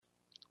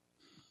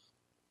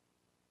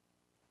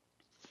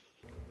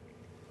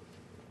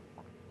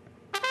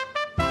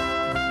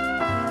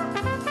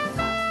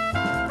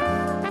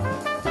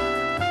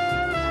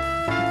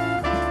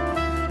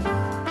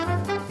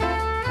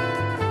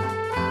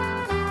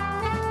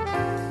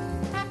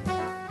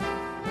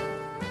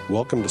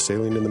Welcome to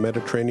Sailing in the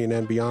Mediterranean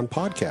and Beyond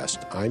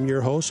podcast. I'm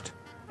your host.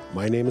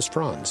 My name is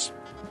Franz.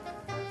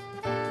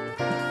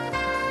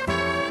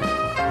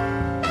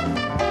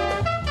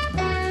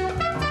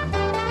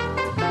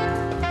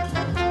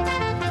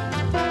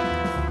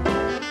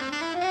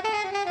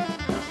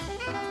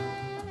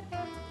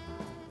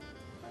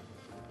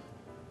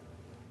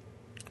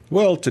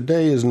 Well,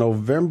 today is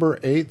November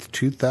 8th,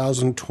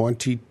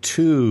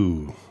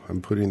 2022.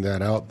 I'm putting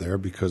that out there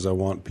because I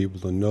want people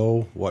to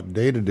know what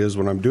date it is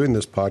when I'm doing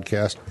this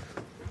podcast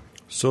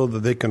so that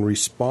they can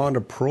respond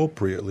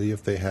appropriately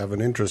if they have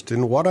an interest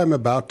in what I'm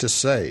about to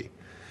say.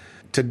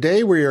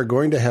 Today we are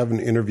going to have an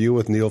interview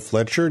with Neil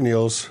Fletcher.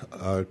 Neil's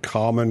a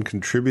common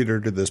contributor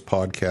to this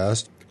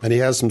podcast, and he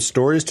has some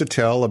stories to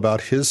tell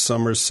about his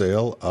summer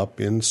sail up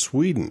in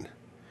Sweden.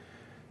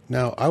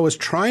 Now, I was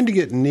trying to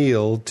get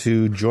Neil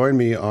to join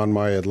me on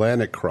my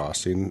Atlantic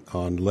crossing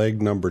on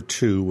leg number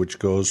 2, which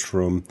goes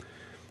from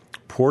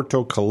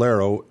Puerto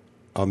Calero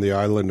on the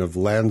island of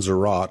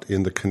Lanzarote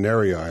in the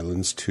Canary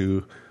Islands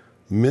to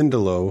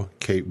Mindelo,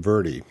 Cape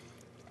Verde.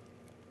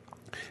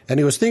 And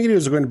he was thinking he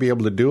was going to be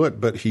able to do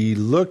it, but he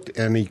looked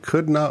and he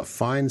could not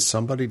find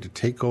somebody to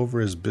take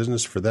over his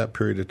business for that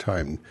period of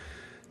time.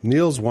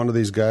 Neil's one of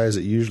these guys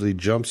that usually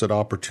jumps at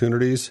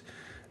opportunities,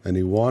 and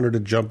he wanted to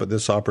jump at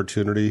this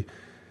opportunity,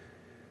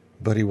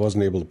 but he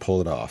wasn't able to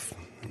pull it off.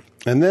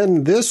 And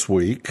then this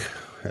week,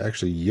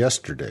 actually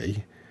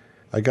yesterday,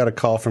 I got a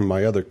call from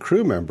my other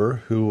crew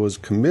member who was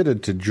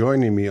committed to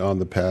joining me on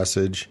the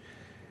passage,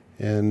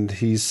 and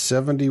he's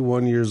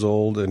 71 years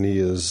old, and he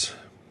has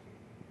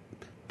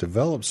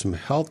developed some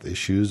health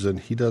issues, and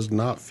he does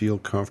not feel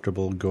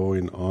comfortable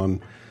going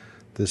on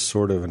this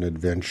sort of an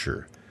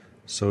adventure.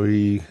 So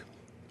he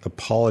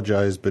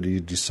apologized, but he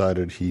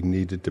decided he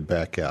needed to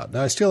back out.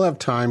 Now, I still have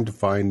time to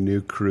find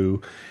new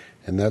crew,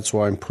 and that's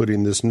why I'm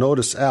putting this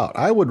notice out.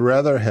 I would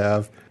rather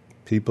have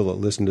people that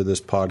listen to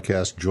this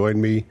podcast join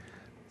me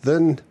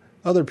than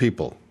other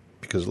people,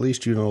 because at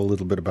least you know a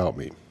little bit about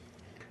me.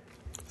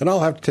 And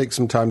I'll have to take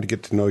some time to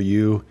get to know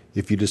you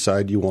if you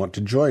decide you want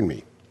to join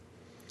me.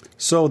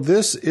 So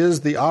this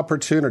is the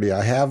opportunity.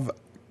 I have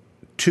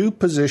 2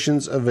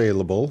 positions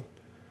available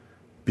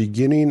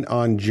beginning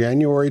on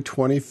January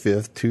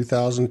 25th,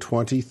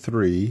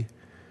 2023.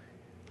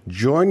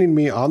 Joining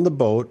me on the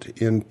boat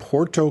in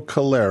Puerto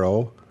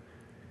Calero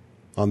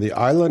on the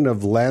island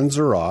of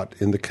Lanzarote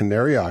in the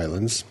Canary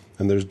Islands,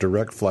 and there's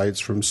direct flights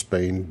from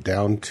Spain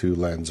down to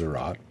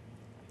Lanzarote,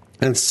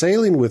 and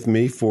sailing with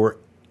me for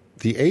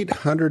the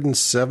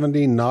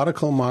 870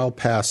 nautical mile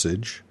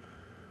passage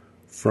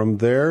from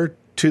there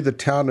to the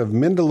town of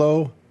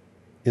Mindelo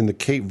in the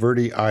Cape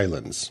Verde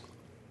Islands.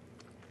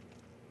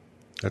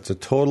 That's a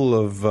total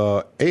of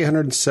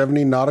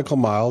 870 nautical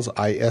miles.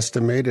 I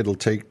estimate it'll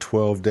take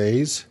 12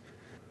 days,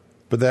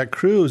 but that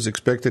crew is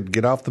expected to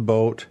get off the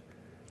boat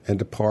and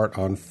depart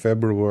on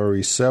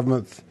February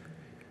 7th,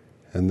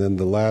 and then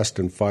the last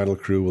and final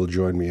crew will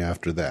join me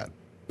after that.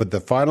 But the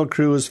final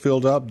crew is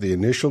filled up. The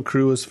initial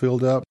crew is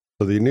filled up.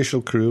 So the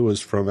initial crew is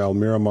from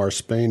Almiramar,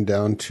 Spain,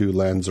 down to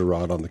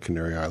Lanzarote on the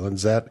Canary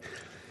Islands. That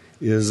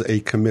is a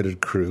committed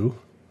crew.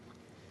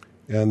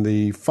 And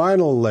the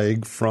final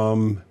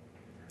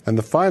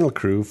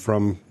crew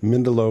from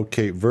Mindelo,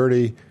 Cape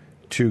Verde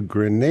to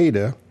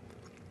Grenada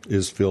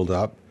is filled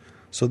up.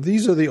 So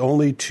these are the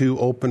only 2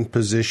 open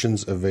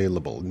positions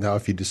available. Now,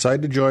 if you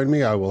decide to join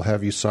me, I will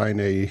have you sign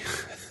a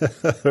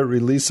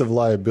release of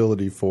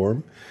liability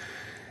form,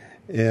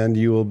 and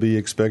you will be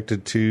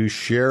expected to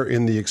share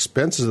in the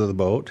expenses of the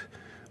boat,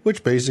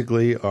 which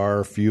basically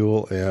are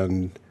fuel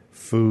and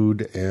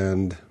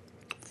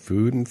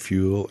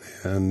fuel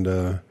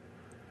and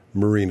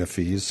marina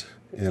fees.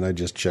 And I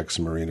just checked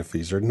some marina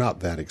fees. They're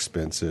not that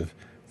expensive.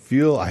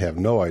 Fuel, I have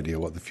no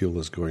idea what the fuel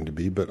is going to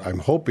be, but I'm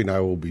hoping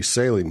I will be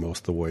sailing most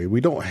of the way. We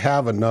don't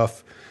have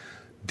enough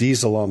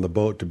diesel on the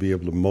boat to be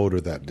able to motor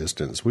that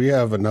distance. We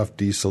have enough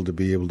diesel to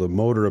be able to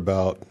motor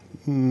about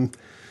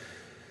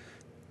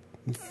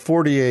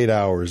 48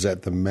 hours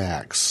at the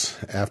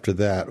max. After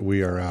that,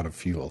 we are out of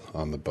fuel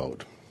on the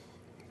boat.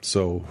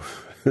 So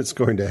it's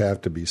going to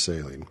have to be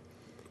sailing.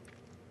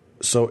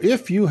 So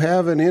if you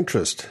have an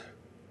interest,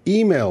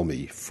 email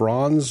me,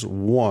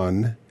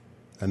 Franz1,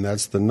 and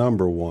that's the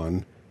number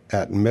 1,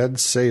 at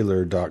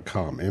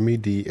medsailor.com,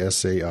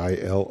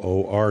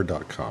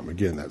 medsailor.com.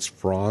 Again, that's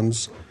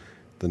Franz,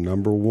 the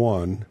number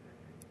 1,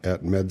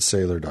 at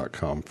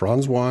medsailor.com.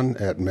 Franz1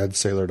 at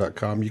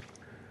medsailor.com.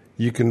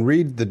 You can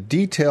read the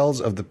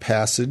details of the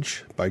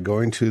passage by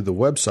going to the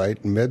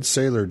website,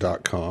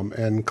 medsailor.com,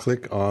 and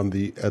click on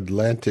the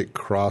Atlantic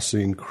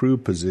Crossing Crew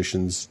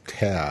Positions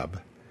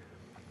tab.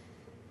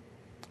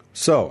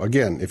 So,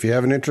 again, if you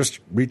have an interest,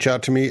 reach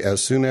out to me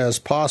as soon as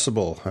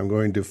possible. I'm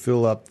going to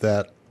fill up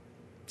that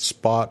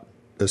spot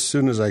as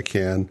soon as I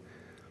can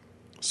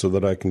so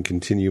that I can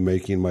continue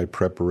making my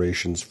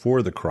preparations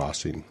for the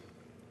crossing.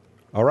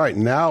 All right,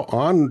 now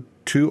on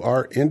to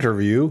our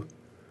interview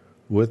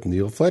with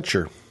Neil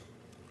Fletcher.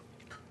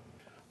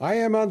 I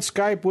am on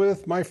Skype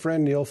with my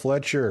friend Neil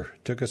Fletcher.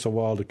 Took us a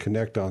while to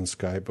connect on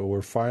Skype, but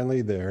we're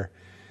finally there.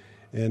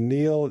 And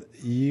Neil,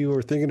 you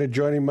were thinking of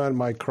joining me on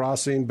my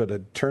crossing, but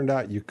it turned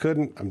out you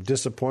couldn't. I'm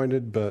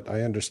disappointed, but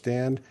I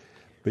understand.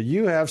 But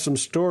you have some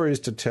stories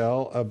to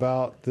tell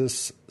about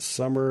this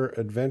summer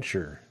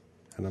adventure,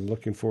 and I'm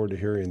looking forward to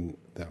hearing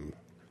them.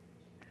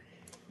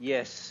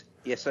 Yes,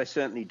 I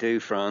certainly do,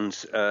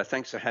 Franz.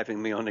 Thanks for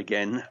having me on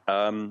again.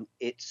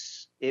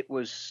 It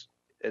was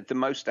the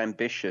most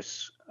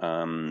ambitious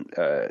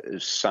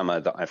summer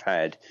that I've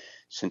had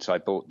since I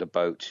bought the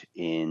boat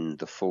in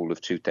the fall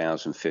of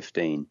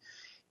 2015,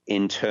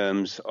 in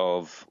terms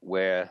of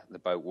where the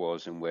boat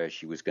was and where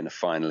she was going to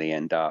finally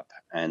end up,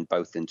 and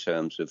both in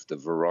terms of the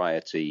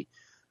variety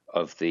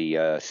of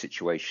the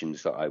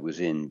situations that I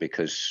was in,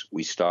 because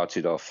we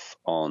started off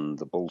on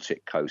the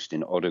Baltic coast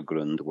in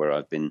Öregrund, where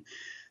I've been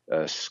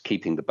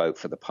keeping the boat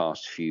for the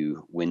past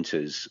few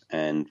winters,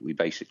 and we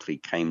basically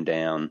came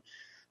down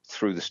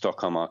through the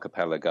Stockholm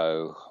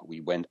archipelago.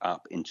 We went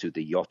up into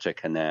the Göta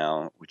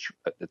Canal, which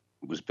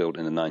was built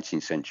in the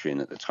 19th century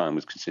and at the time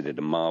was considered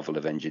a marvel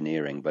of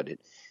engineering, but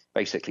it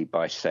basically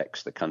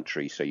bisects the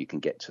country so you can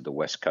get to the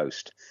west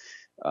coast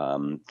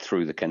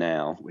through the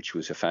canal, which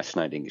was a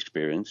fascinating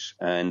experience.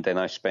 And then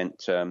I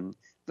spent a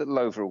little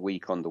over a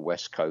week on the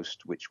west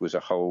coast, which was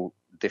a whole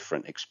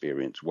different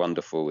experience,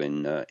 wonderful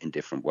in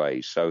different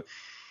ways. So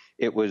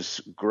it was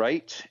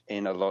great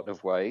in a lot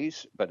of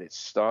ways, but it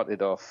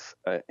started off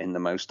in the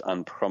most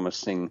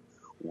unpromising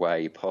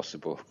way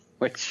possible,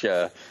 which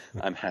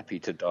I'm happy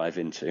to dive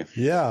into.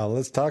 Yeah,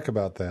 let's talk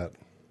about that.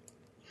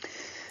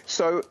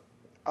 So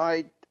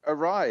I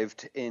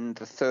arrived in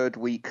the third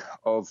week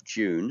of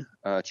June,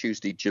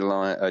 Tuesday, June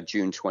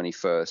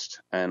 21st,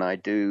 and I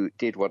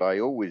did what I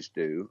always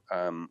do.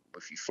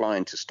 If you fly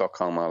into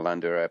Stockholm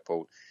Arlanda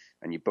Airport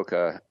and you book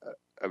a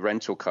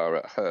rental car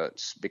at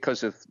Hertz,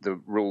 because of the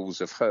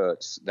rules of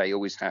Hertz, they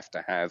always have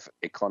to have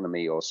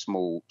economy or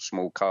small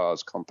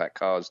cars, compact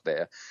cars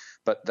there,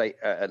 but they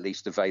at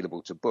least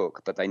available to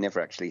book, but they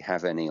never actually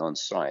have any on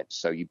site.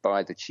 So you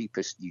buy the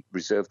cheapest, you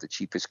reserve the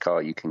cheapest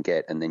car you can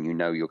get, and then you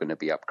know you're going to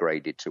be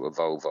upgraded to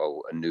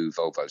a new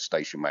Volvo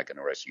station wagon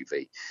or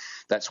SUV.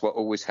 That's what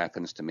always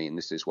happens to me, and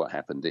this is what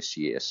happened this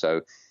year.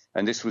 So,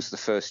 and this was the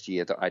first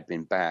year that I'd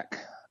been back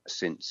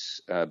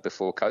since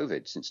before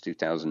COVID, since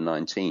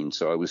 2019.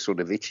 So I was sort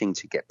of itching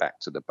to get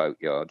back to the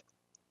boatyard.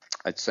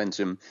 I'd sent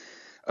him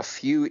a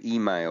few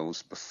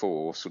emails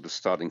before, sort of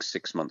starting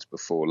 6 months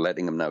before,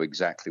 letting them know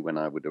exactly when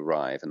I would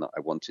arrive and that I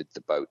wanted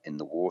the boat in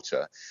the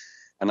water.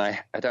 And I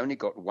had only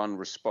got one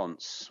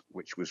response,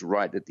 which was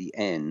right at the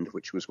end,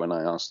 which was when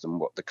I asked them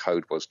what the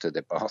code was to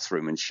their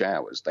bathroom and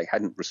showers. They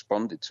hadn't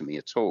responded to me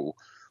at all,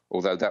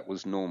 although that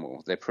was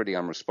normal. They're pretty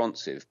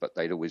unresponsive, but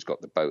they'd always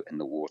got the boat in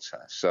the water.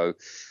 So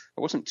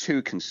I wasn't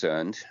too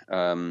concerned,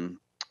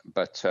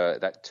 but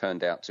that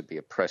turned out to be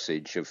a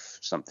presage of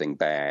something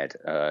bad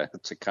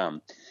to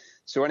come.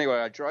 So anyway,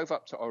 I drove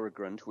up to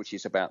Öregrund, which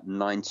is about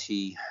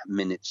 90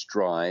 minutes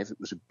drive. It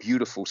was a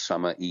beautiful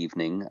summer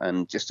evening,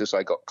 and just as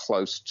I got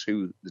close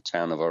to the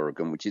town of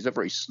Öregrund, which is a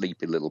very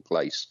sleepy little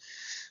place,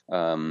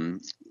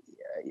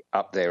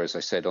 up there, as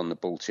I said, on the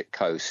Baltic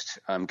coast,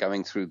 I'm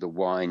going through the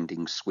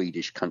winding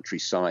Swedish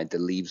countryside. The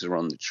leaves are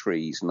on the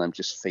trees, and I'm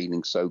just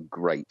feeling so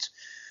great,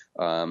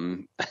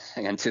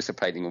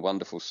 anticipating a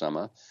wonderful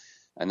summer.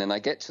 And then I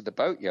get to the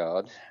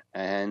boatyard,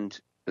 and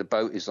the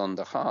boat is on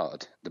the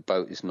hard. The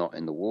boat is not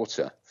in the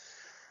water,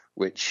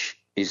 which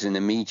is an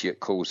immediate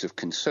cause of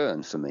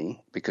concern for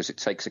me because it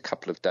takes a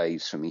couple of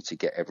days for me to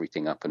get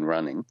everything up and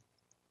running.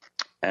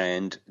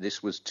 And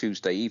this was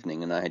Tuesday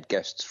evening, and I had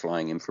guests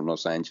flying in from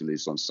Los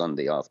Angeles on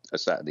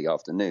Saturday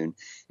afternoon,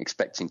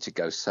 expecting to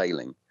go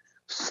sailing.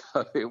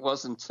 So it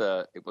wasn't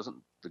the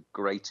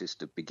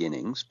greatest of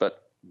beginnings,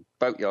 but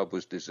boatyard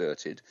was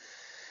deserted.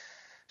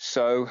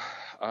 So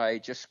I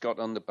just got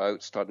on the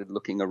boat, started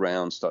looking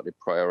around, started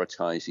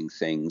prioritizing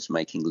things,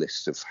 making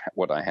lists of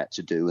what I had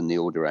to do and the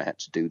order I had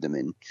to do them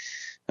in.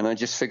 And I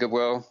just figured,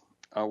 well,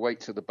 I'll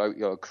wait till the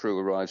boatyard crew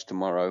arrives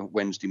tomorrow,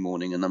 Wednesday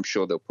morning, and I'm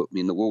sure they'll put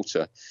me in the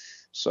water.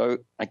 So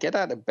I get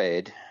out of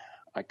bed,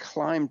 I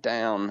climb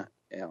down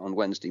on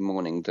Wednesday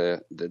morning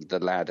the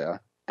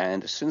ladder,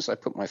 and as soon as I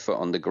put my foot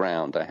on the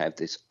ground, I have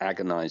this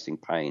agonizing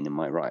pain in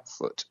my right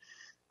foot.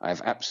 I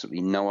have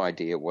absolutely no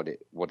idea what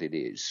it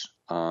is.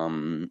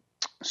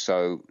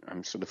 So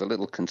I'm sort of a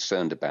little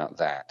concerned about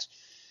that.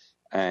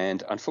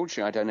 And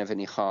unfortunately, I don't have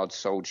any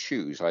hard-soled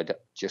shoes. I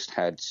just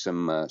had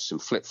some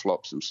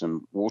flip-flops and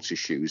some water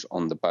shoes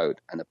on the boat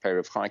and a pair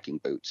of hiking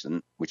boots,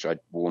 which I'd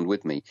worn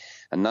with me.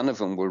 And none of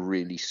them were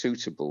really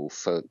suitable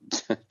to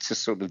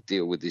sort of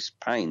deal with this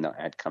pain that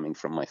I had coming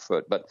from my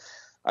foot. But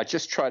I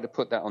just tried to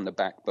put that on the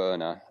back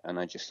burner, and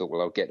I just thought,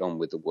 well, I'll get on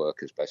with the work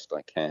as best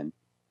I can.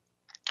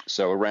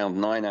 So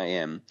around 9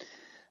 a.m.,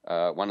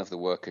 one of the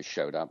workers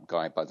showed up, a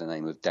guy by the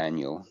name of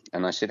Daniel,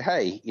 and I said,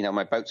 hey,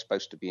 my boat's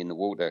supposed to be in the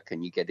water.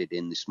 Can you get it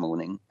in this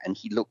morning? And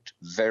he looked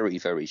very,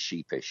 very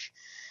sheepish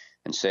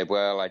and said,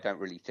 well, I don't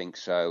really think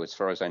so. As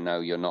far as I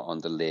know, you're not on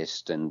the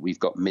list, and we've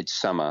got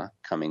Midsummer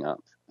coming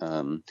up.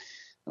 And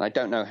I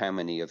don't know how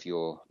many of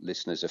your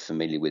listeners are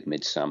familiar with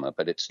Midsummer,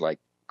 but it's like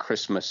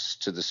Christmas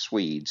to the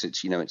Swedes.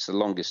 It's it's the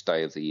longest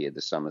day of the year,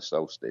 the summer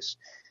solstice,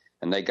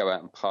 and they go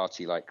out and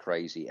party like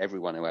crazy.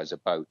 Everyone who has a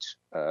boat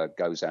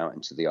goes out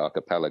into the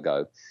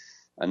archipelago,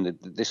 and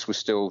this was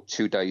still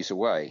 2 days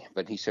away.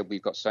 But he said,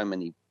 we've got so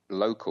many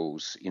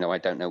locals, I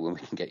don't know when we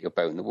can get your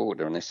boat in the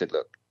water. And I said,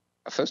 look,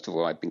 first of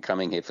all, I've been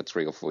coming here for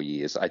 3 or 4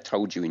 years. I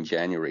told you in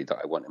January that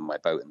I wanted my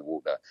boat in the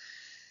water,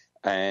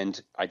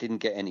 and I didn't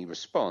get any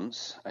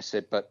response. I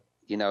said, but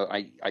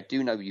I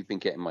do know you've been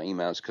getting my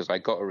emails, because I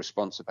got a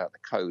response about the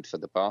code for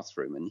the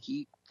bathroom. And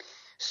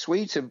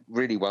Swedes are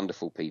really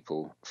wonderful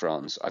people,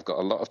 Franz. I've got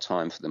a lot of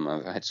time for them.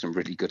 I've had some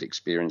really good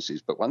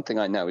experiences. But one thing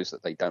I know is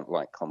that they don't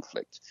like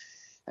conflict.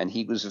 And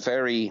he was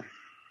very,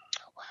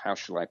 how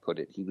shall I put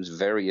it? He was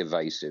very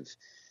evasive.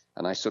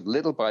 And I sort of,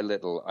 little by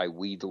little, I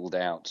wheedled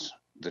out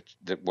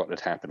what had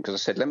happened, because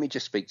I said, let me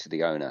just speak to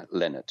the owner,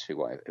 Lennart,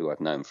 who I've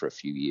known for a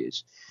few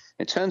years.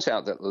 It turns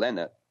out that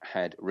Lennart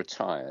had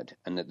retired,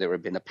 and that there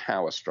had been a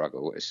power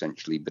struggle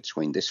essentially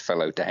between this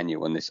fellow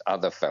Daniel and this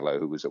other fellow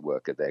who was a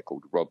worker there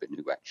called Robin,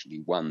 who actually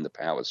won the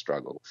power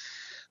struggle.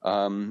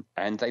 And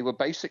they were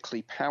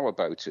basically power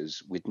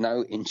boaters with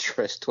no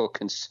interest or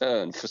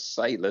concern for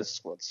sailors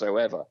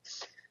whatsoever.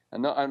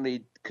 And not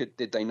only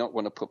did they not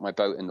want to put my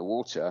boat in the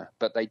water,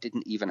 but they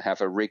didn't even have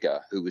a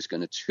rigger who was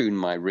going to tune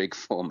my rig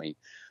for me.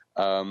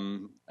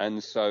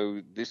 And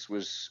so this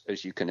was,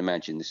 as you can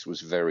imagine, this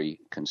was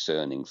very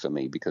concerning for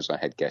me, because I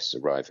had guests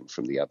arriving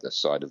from the other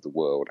side of the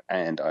world,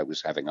 and I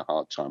was having a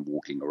hard time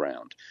walking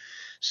around.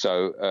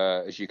 So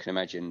as you can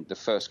imagine, the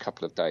first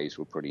couple of days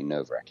were pretty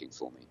nerve-wracking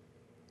for me.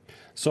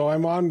 So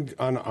I'm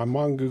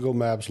on Google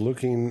Maps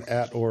looking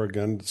at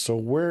Oregon. So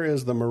where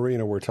is the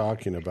marina we're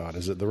talking about?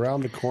 Is it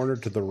around the corner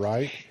to the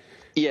right?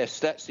 Yes,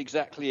 that's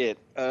exactly it.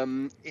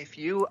 If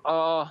you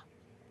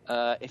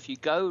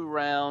go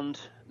round,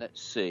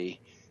 let's see,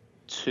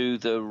 to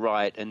the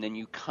right, and then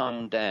you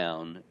come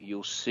down,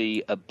 you'll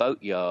see a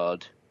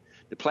boatyard.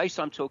 The place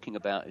I'm talking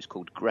about is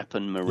called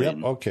Greppen Marine.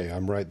 Yep. Okay,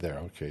 I'm right there.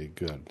 Okay,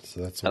 good.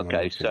 So that's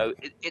okay. So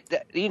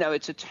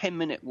it's a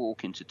 10-minute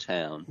walk into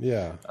town.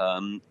 Yeah.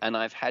 And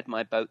I've had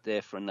my boat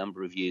there for a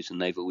number of years, and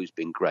they've always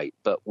been great.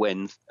 But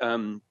when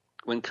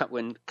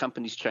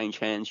companies change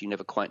hands, you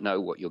never quite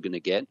know what you're going to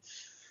get.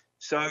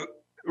 So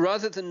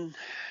rather than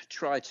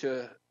try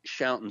to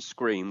shout and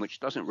scream,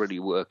 which doesn't really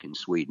work in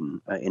Sweden,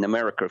 in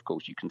America, of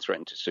course, you can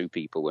threaten to sue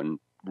people and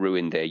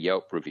ruin their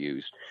Yelp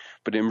reviews.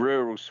 But in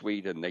rural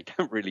Sweden, they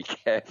don't really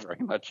care very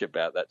much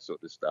about that sort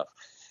of stuff.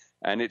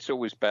 And it's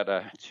always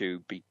better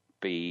to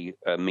be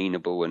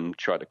amenable and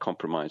try to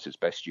compromise as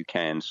best you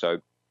can.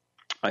 So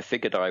I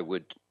figured I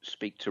would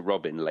speak to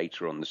Robin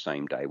later on the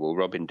same day. Well,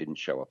 Robin didn't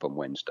show up on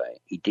Wednesday.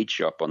 He did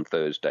show up on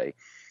Thursday,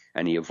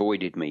 and he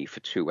avoided me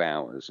for 2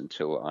 hours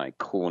until I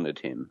cornered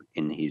him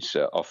in his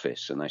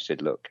office. And I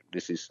said, look,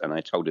 and I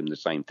told him the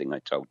same thing I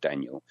told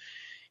Daniel.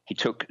 He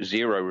took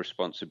zero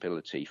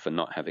responsibility for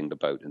not having the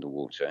boat in the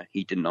water.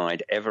 He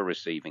denied ever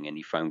receiving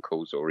any phone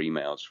calls or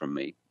emails from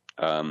me.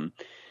 And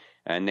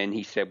then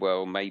he said,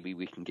 well, maybe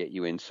we can get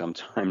you in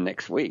sometime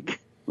next week.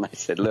 And I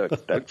said,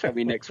 look, don't tell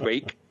me next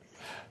week.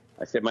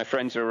 I said, my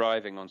friends are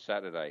arriving on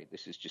Saturday.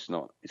 This is just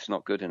it's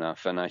not good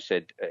enough. And I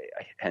said,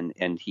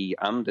 and he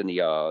ummed and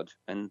yard.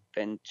 And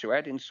then to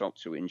add insult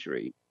to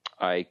injury,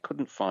 I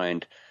couldn't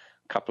find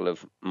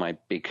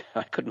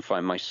I couldn't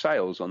find my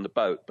sails on the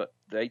boat, but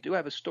they do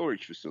have a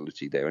storage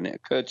facility there. And it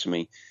occurred to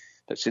me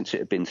that since it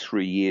had been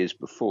 3 years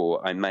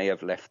before, I may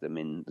have left them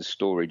in the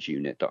storage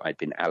unit that I'd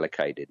been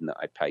allocated and that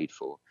I paid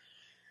for.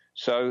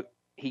 So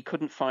he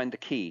couldn't find the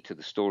key to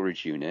the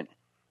storage unit.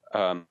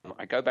 I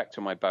go back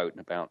to my boat,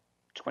 and about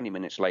 20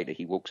 minutes later,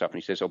 he walks up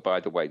and he says, oh, by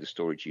the way, the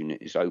storage unit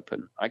is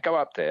open. I go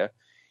up there.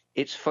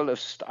 It's full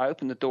of I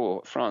open the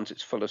door, Franz,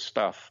 it's full of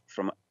stuff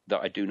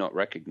that I do not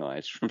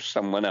recognize, from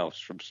someone else,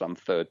 from some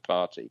third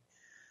party.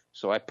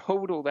 So I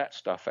pulled all that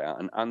stuff out,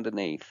 and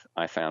underneath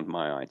I found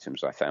my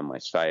items. I found my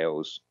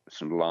sails,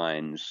 some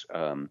lines,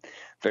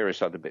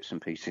 various other bits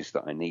and pieces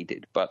that I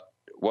needed. But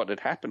what had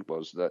happened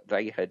was that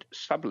they had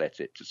sublet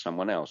it to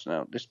someone else.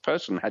 Now, this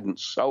person hadn't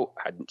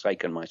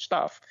taken my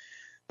stuff,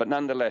 but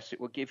nonetheless, it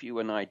will give you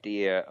an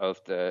idea of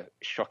the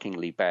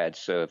shockingly bad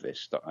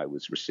service that I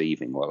was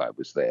receiving while I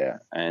was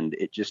there. And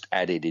it just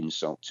added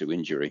insult to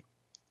injury.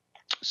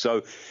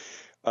 So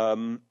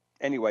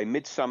anyway,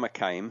 midsummer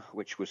came,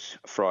 which was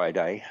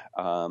Friday.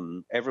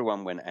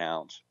 Everyone went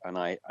out,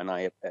 and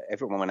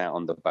everyone went out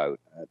on the boat.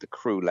 The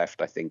crew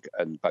left, I think,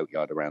 in the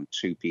boatyard around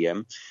 2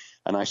 p.m.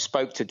 And I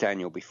spoke to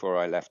Daniel before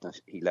I left.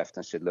 He left.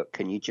 I said, look,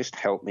 can you just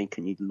help me?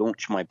 Can you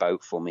launch my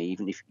boat for me?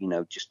 Even if,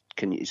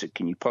 can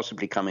you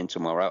possibly come in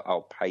tomorrow?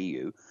 I'll pay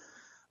you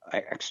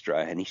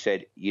extra. And he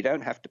said, you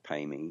don't have to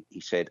pay me. He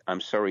said,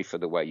 I'm sorry for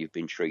the way you've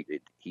been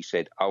treated. He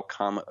said, I'll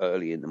come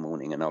early in the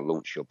morning and I'll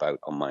launch your boat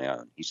on my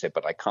own. He said,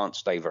 but I can't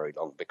stay very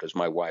long because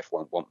my wife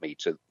won't want me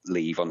to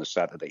leave on a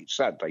Saturday.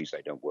 Saturdays,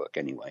 they don't work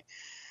anyway.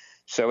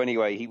 So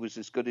anyway, he was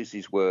as good as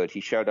his word.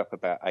 He showed up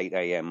about 8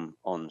 a.m.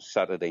 on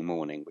Saturday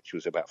morning, which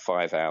was about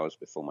 5 hours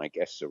before my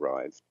guests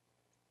arrived.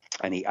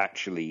 and he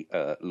actually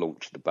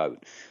launched the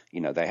boat.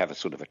 You know, they have a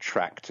sort of a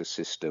tractor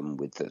system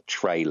with the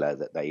trailer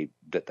that they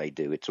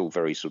do. It's all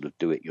very sort of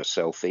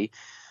do-it-yourselfy.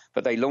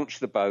 But they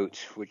launched the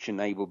boat, which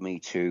enabled me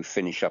to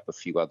finish up a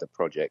few other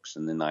projects,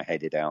 and then I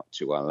headed out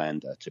to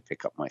Arlanda to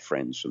pick up my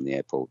friends from the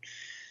airport.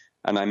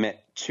 And I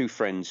met two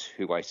friends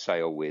who I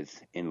sail with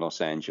in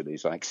Los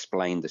Angeles. I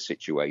explained the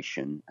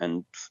situation,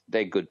 and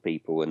they're good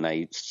people, and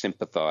they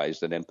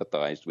sympathized and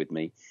empathized with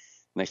me.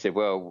 And they said,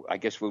 well, I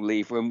guess we'll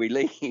leave when we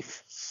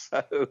leave.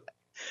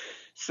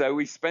 So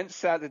we spent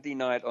Saturday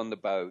night on the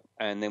boat,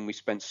 and then we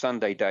spent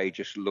Sunday day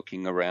just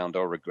looking around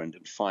Oregon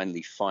and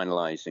finally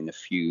finalizing a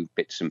few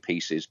bits and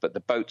pieces. But the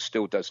boat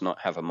still does not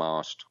have a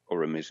mast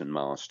or a mizzen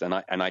mast, and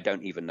I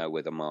don't even know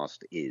where the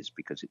mast is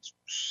because it's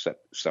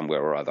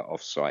somewhere or other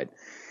offside.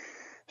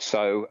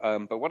 So,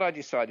 but what I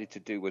decided to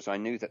do was I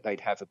knew that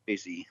they'd have a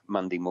busy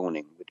Monday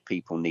morning with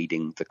people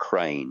needing the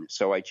crane.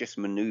 So I just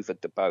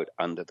maneuvered the boat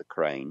under the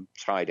crane,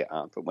 tied it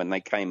up. And when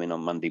they came in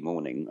on Monday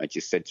morning, I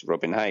just said to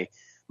Robin, hey,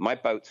 my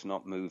boat's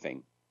not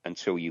moving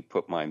until you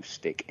put my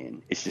stick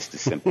in. It's just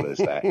as simple as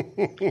that.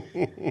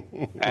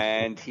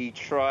 And he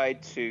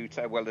tried to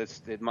say, well,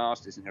 the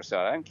mast isn't here. So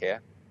I don't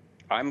care.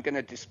 I'm going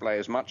to display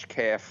as much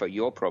care for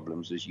your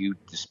problems as you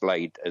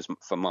displayed as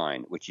for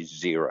mine, which is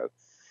zero.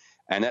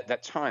 And at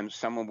that time,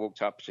 someone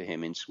walked up to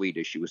him in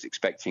Swedish. He was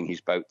expecting his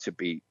boat to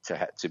be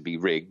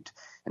rigged,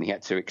 and he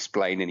had to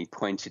explain. And he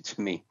pointed to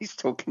me. He's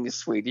talking in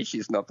Swedish.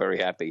 He's not very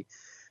happy.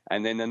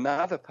 And then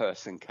another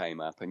person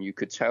came up, and you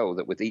could tell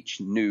that with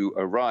each new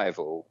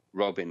arrival,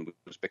 Robin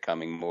was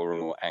becoming more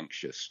and more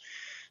anxious.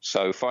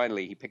 So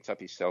finally, he picked up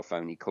his cell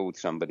phone. He called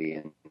somebody,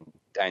 and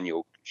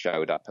Daniel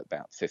showed up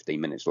about 15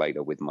 minutes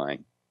later with my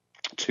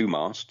two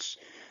masts.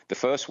 The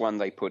first one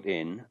they put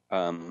in,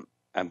 and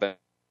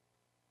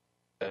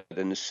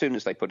as soon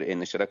as they put it in,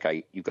 they said,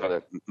 okay, you've got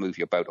to move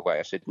your boat away.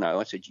 I said, no.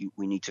 I said,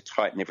 we need to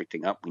tighten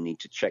everything up. We need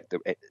to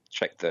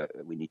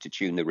we need to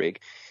tune the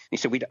rig.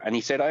 And he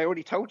said, I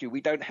already told you,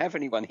 we don't have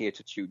anyone here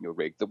to tune your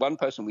rig. The one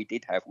person we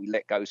did have, we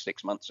let go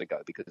 6 months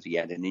ago because he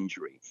had an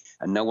injury,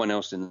 and no one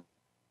else in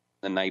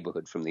the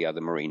neighborhood from the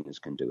other marinas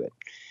can do it.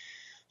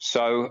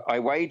 So I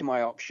weighed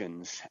my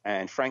options,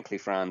 and frankly,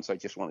 Franz, I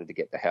just wanted to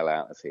get the hell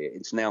out of here.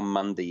 It's now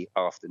Monday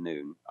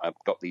afternoon. I've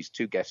got these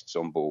two guests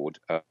on board.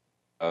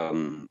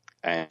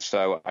 And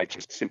so I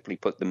just simply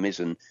put the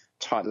mizzen,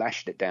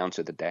 lashed it down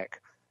to the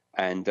deck,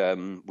 and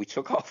we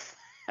took off.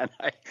 And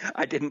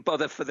I didn't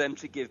bother for them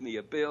to give me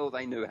a bill.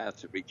 They knew how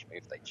to reach me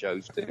if they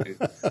chose to. I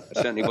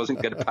certainly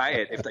wasn't going to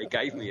pay it if they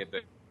gave me a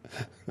bill.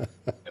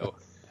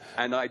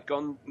 And I'd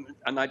gone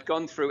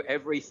through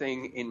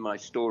everything in my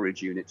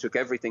storage unit, took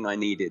everything I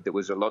needed. There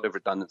was a lot of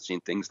redundancy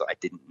and things that I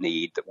didn't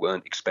need that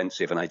weren't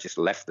expensive, and I just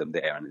left them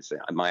there. And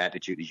my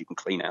attitude is you can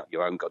clean out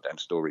your own goddamn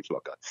storage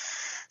locker.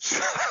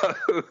 So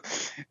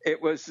it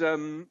was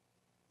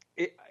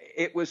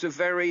it was a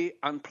very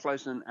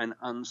unpleasant and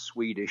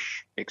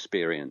un-Swedish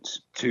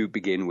experience to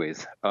begin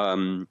with.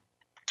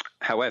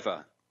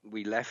 However,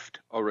 we left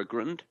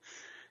Oregrund,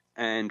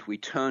 and we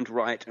turned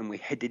right and we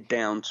headed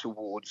down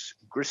towards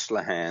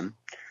Grisslehamn,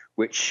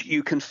 which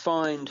you can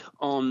find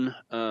on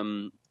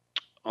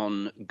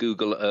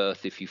Google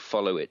Earth if you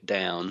follow it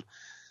down.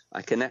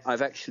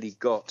 I've actually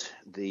got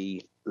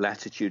the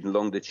latitude and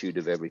longitude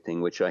of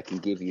everything, which I can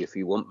give you if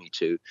you want me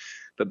to.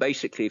 But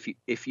basically,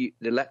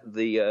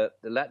 the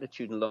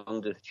latitude and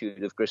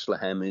longitude of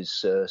Grisslehamn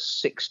is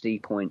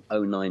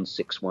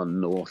 60.0961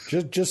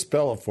 north. Just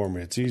spell it for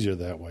me. It's easier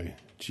that way.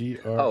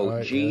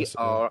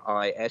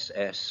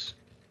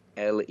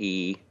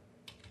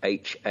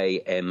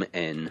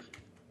 Grisslehamn.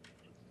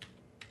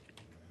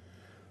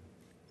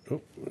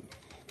 Oh,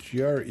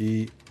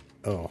 GRE.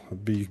 Oh,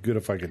 it'd be good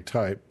if I could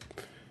type.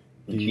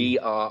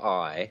 GRISS.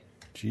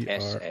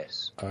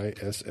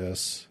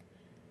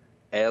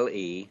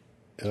 LE.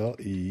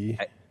 HAMN.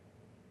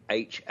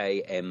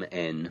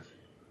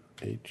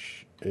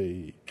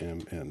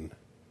 HAMN.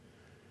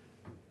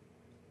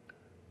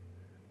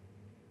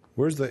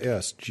 Where's the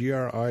S?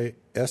 GRISS?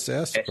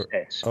 SS.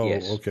 Oh,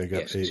 yes. Okay,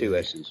 got yes, two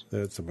S's.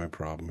 That's my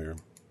problem here.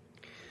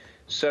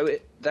 So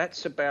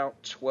that's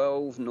about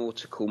 12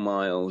 nautical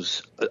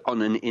miles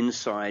on an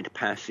inside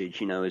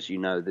passage. As you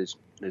know, there's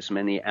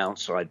many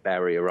outside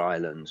barrier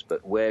islands,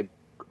 but where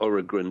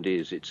Oregrund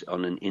is, it's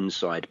on an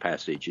inside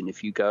passage. And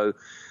if you go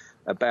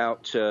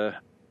about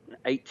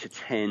 8 to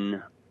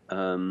 10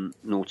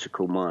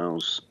 nautical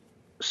miles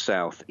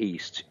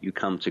southeast, you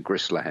come to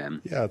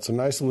Grisslehamn. Yeah, it's a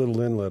nice little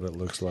inlet. It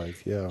looks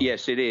like. Yeah.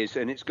 Yes, it is,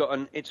 and it's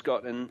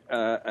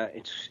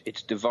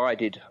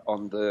divided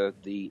on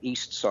the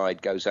east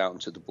side goes out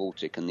into the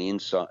Baltic, and the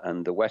inside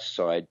and the west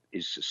side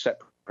is a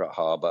separate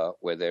harbour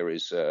where there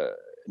is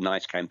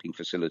nice camping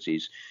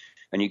facilities,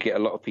 and you get a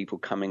lot of people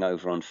coming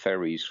over on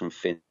ferries from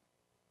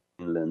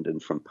Finland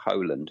and from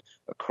Poland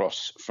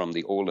across from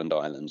the Åland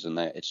Islands, and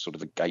it's sort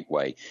of a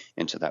gateway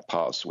into that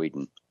part of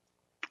Sweden.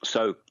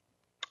 So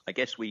I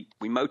guess we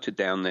motored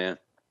down there.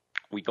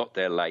 We got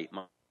there late.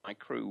 My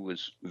crew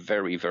was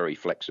very, very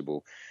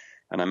flexible,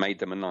 and I made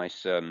them a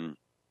nice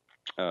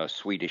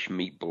Swedish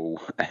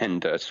meatball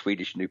and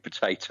Swedish new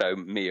potato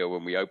meal,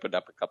 and we opened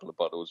up a couple of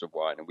bottles of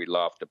wine and we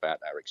laughed about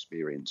our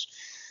experience.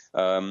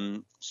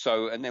 And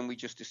then we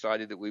just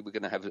decided that we were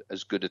going to have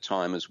as good a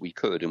time as we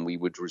could, and we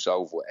would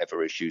resolve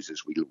whatever issues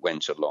as we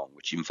went along,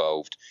 which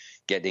involved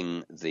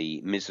getting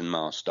the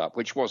mizzenmast up,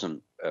 which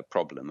wasn't a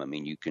problem. I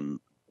mean,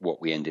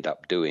 what we ended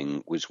up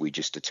doing was we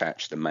just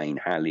attached the main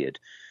halyard.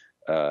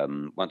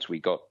 Once we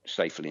got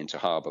safely into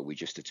harbour, we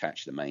just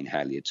attached the main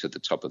halyard to the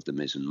top of the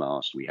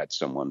mizzenmast. We had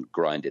someone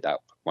grind it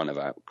up, one of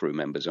our crew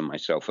members and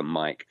myself and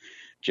Mike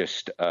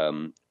just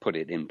put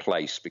it in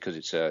place because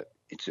it's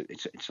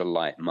a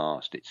light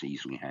mast. It's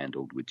easily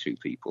handled with two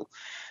people.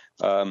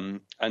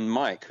 And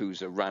Mike,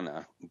 who's a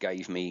runner,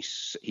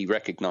 he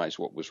recognized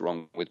what was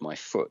wrong with my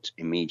foot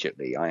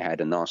immediately. I had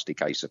a nasty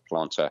case of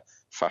plantar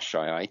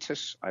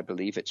fasciitis, I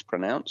believe it's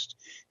pronounced.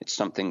 It's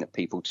something that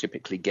people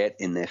typically get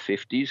in their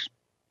 50s.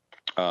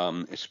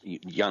 It's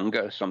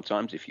younger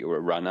sometimes if you're a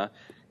runner.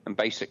 And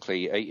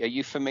basically, are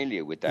you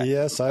familiar with that?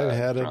 Yes, I've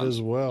had it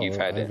as well. You've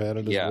had it. I've had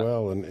it as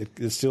well, and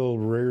it still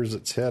rears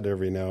its head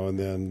every now and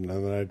then.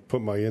 And then I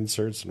put my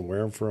inserts and wear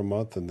them for a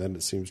month, and then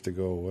it seems to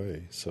go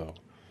away. So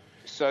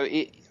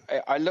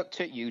I looked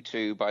at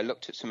YouTube. I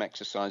looked at some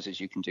exercises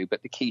you can do,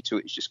 but the key to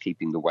it is just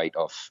keeping the weight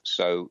off.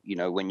 So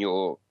when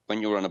you're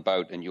on a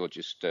boat and you're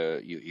just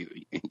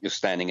you're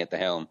standing at the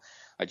helm,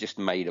 I just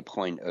made a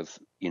point of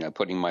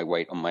putting my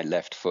weight on my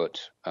left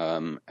foot,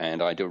 and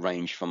I'd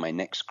arrange for my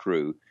next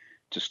crew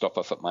to stop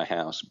off at my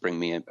house, bring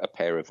me a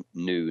pair of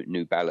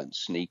New Balance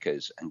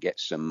sneakers, and get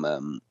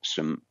some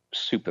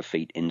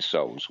Superfeet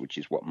insoles, which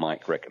is what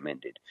Mike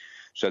recommended.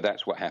 So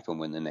that's what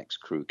happened when the next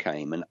crew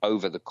came. And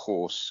over the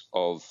course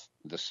of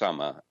the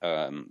summer,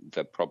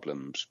 the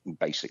problems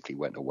basically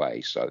went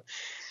away. So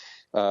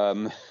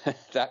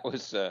that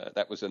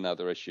was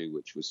another issue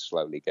which was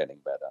slowly getting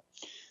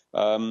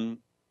better.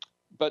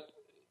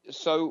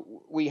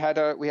 So we had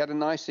a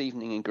nice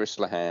evening in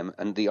Grisslehamn,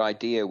 and the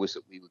idea was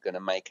that we were going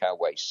to make our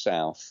way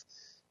south,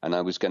 and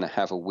I was going to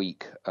have a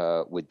week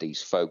with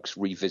these folks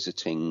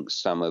revisiting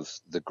some of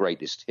the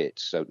greatest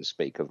hits, so to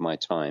speak, of my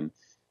time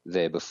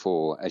there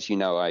before. As you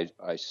know,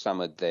 I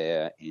summered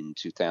there in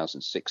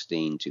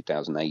 2016,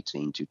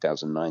 2018,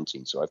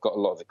 2019, so I've got a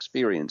lot of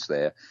experience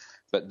there.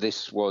 But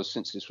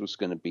since this was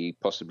going to be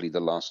possibly the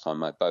last time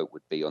my boat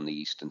would be on the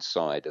eastern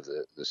side of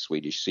the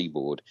Swedish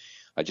seaboard,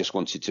 I just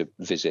wanted to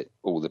visit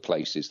all the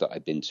places that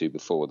I'd been to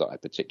before that I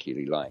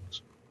particularly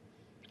liked.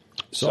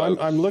 So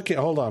I'm looking.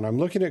 Hold on, I'm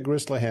looking at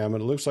Grisslehamn, and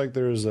it looks like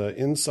there's an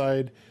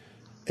inside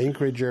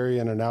anchorage area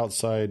and an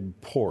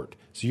outside port.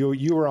 So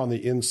you were on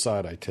the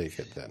inside, I take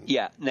it then.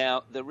 Yeah.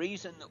 Now the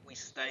reason that we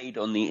stayed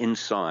on the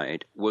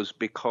inside was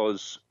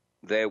because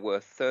there were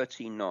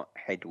 30-knot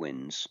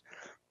headwinds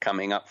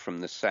coming up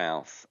from the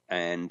south,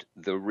 and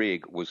the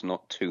rig was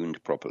not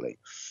tuned properly.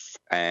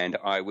 And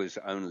I was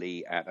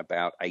only at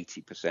about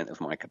 80% of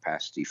my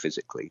capacity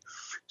physically.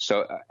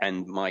 So,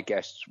 and my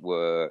guests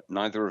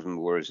neither of them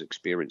were as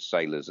experienced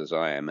sailors as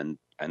I am,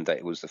 and that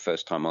it was the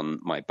first time on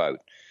my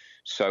boat.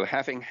 So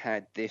having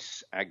had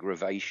this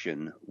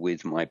aggravation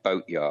with my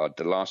boatyard,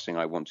 the last thing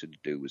I wanted to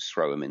do was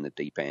throw them in the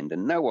deep end.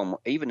 And no one,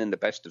 even in the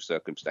best of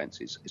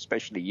circumstances,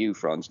 especially you,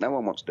 Franz, no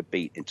one wants to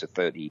beat into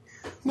 30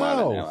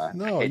 mile an hour.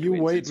 No, you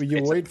wait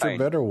for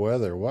better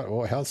weather.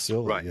 How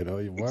silly, right. Why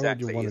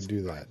exactly. would you want to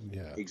do that?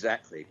 Yeah,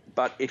 exactly.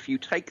 But if you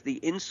take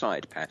the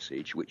inside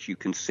passage, which you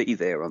can see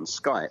there on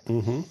Skype,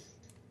 mm-hmm.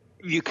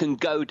 You can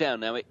go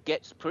down. Now, it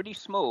gets pretty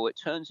small. It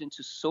turns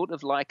into sort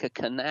of like a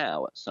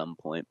canal at some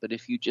point. But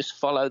if you just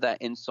follow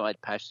that inside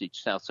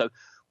passage south. So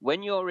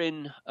when you're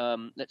in,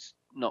 let's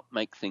not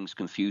make things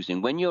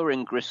confusing. When you're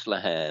in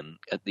Grisslehamn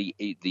at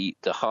the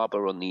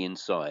harbour on the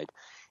inside,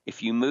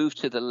 if you move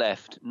to the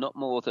left, not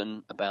more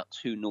than about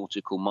 2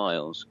 nautical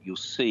miles, you'll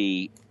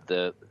see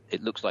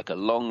it looks like a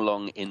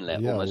long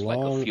inlet, almost like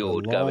a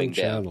fjord going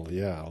channel. down.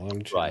 Yeah, a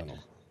long channel.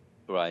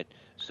 Right.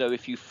 So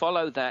if you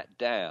follow that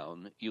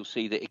down, you'll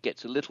see that it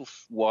gets a little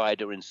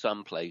wider in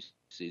some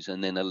places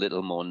and then a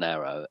little more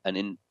narrow.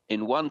 And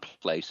in one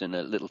place, in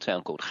a little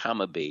town called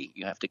Hammarby,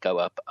 you have to go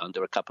up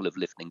under a couple of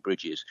lifting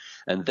bridges.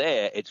 And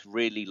there, it's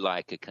really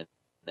like a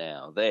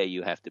canal. There,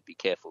 you have to be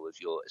careful if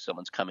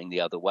someone's coming the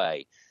other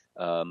way.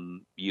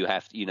 You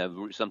have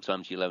to,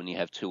 sometimes you'll only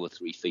have 2 or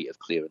 3 feet of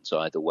clearance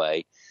either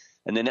way.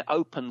 And then it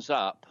opens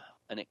up,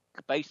 and it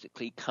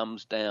basically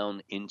comes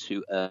down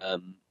into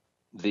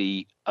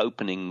the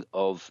opening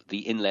of the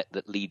inlet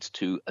that leads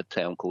to a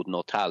town called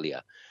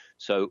Norrtälje.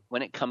 So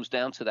when it comes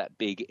down to that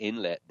big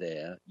inlet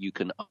there, you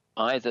can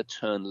either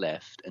turn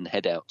left and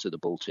head out to the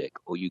Baltic,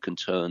 or you can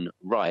turn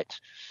right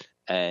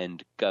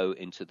and go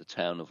into the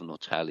town of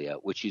Norrtälje,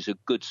 which is a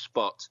good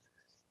spot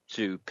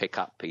to pick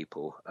up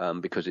people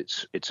because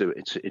it's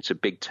a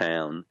big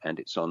town, and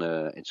it's on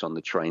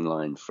the train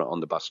line on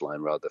the bus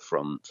line rather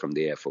from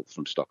the airport,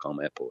 from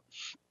Stockholm Airport.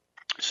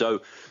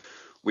 So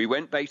we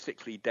went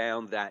basically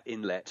down that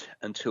inlet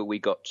until we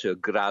got to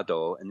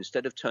Grado, and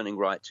instead of turning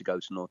right to go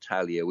to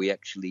Norrtälje, we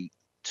actually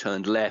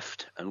turned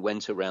left and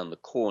went around the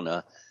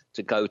corner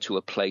to go to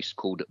a place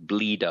called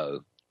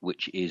Blido.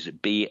 which is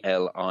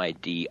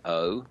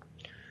Blido.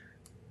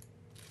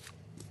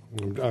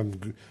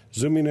 I'm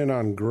zooming in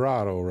on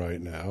Grotto right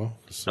now.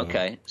 So.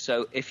 Okay,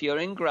 so if you're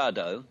in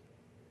Grotto,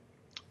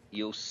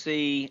 you'll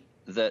see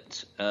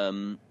that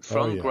from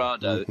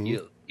Grotto,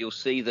 you'll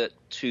see that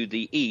to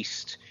the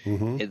east,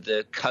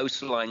 the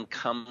coastline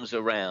comes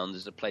around.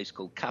 There's a place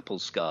called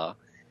Kapellskär,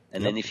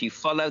 and then if you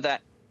follow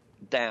that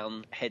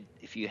down,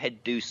 if you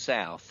head due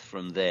south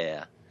from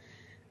there,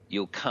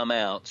 you'll come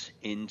out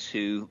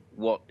into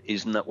what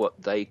is not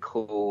what they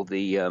call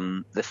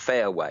the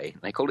fairway.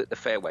 They call it the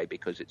fairway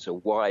because it's a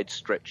wide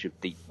stretch of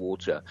deep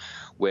water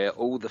where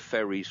all the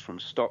ferries from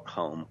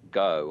Stockholm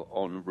go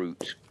en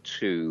route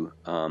to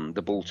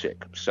the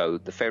Baltic. So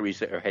the ferries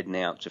that are heading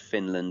out to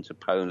Finland, to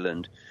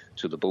Poland,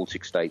 to the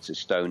Baltic states,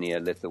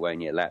 Estonia,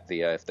 Lithuania,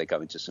 Latvia, if they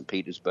go into St.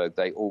 Petersburg,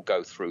 they all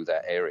go through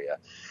that area.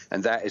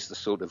 And that is the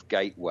sort of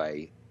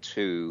gateway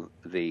to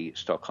the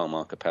Stockholm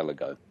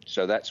archipelago.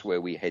 So that's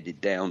where we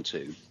headed down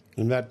to.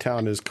 And that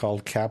town is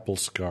called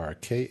Kapellskär.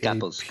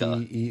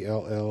 Kapellskär.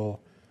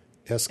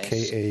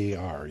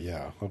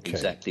 Yeah. Okay.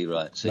 Exactly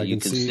right. So you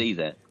can see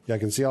that. Yeah, I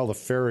can see all the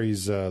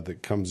ferries that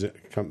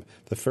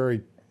the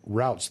ferry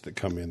routes that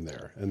come in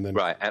there, and then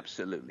right.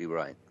 Absolutely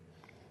right.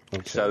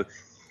 Okay. So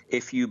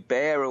if you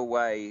bear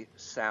away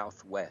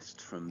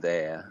southwest from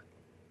there,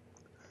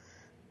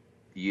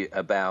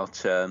 about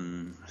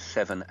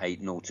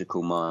 7-8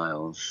 nautical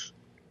miles,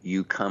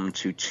 you come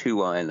to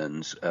two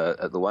islands.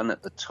 The one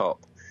at the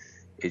top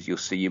is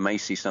you may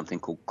see something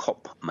called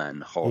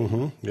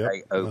Köpmanholm,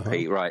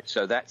 K-O-P, right.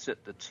 So that's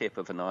at the tip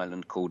of an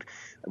island called,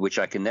 which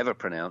I can never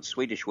pronounce.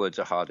 Swedish words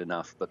are hard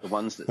enough, but the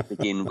ones that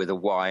begin with a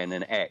Y and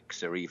an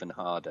X are even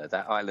harder.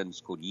 That island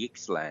is called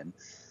Yxlan,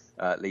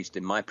 at least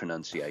in my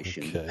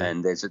pronunciation. Okay.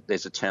 And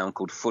there's a town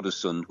called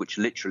Fuddesund, which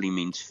literally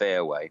means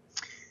fairway.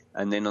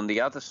 And then on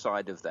the other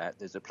side of that,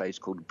 there's a place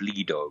called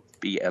Blido,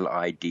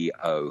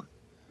 Blido.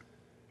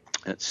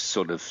 It's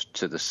sort of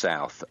to the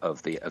south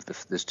of the.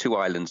 There's two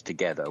islands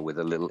together with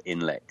a little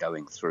inlet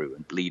going through,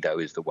 and Blido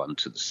is the one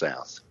to the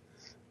south.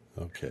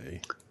 Okay.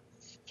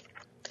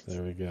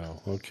 There we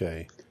go.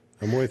 Okay,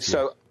 I'm with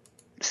you.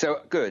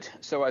 So good.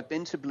 So I've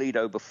been to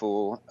Blido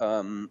before.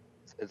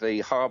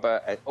 The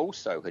harbour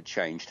also had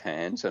changed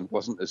hands and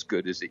wasn't as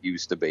good as it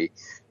used to be.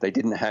 They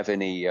didn't have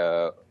any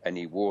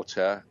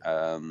water,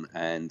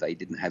 and they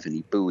didn't have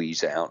any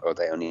buoys out, or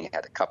they only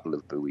had a couple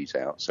of buoys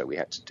out, so we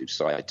had to do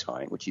side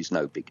tying, which is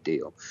no big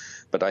deal.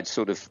 But I'd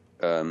sort of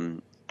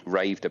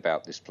raved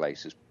about this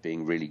place as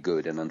being really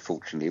good, and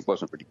unfortunately it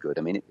wasn't really good.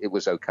 I mean, it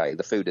was okay.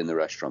 The food in the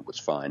restaurant was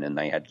fine, and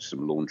they had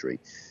some laundry.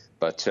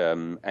 But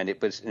and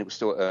it was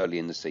still early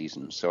in the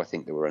season, so I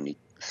think there were only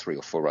 3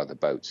 or 4 other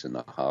boats in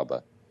the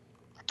harbour.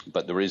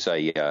 But there is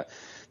an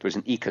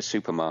ICA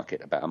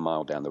supermarket about a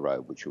mile down the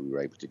road, which we were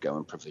able to go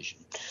and provision.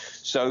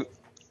 So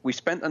we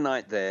spent the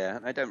night there.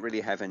 I don't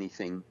really have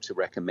anything to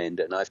recommend,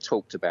 and I've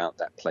talked about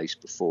that place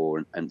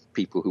before, and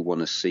people who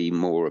want to see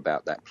more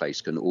about that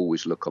place can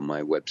always look on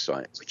my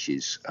website, which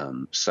is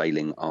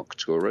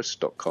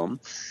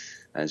sailingarctourist.com.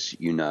 As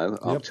you know,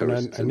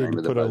 Arcturus is the name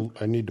of the boat.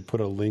 I need to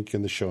put a link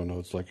in the show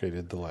notes like I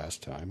did the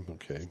last time.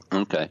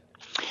 Okay.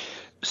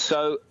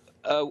 So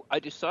I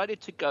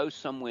decided to go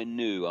somewhere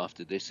new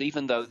after this,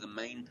 even though the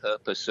main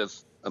purpose of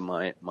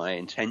my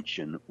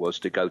intention was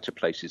to go to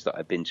places that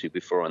I've been to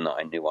before and that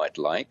I knew I'd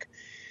like.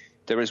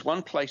 There is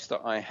one place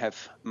that I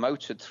have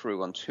motored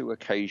through on 2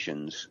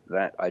 occasions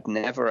that I'd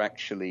never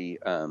actually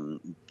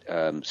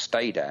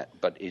stayed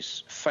at, but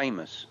is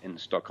famous in the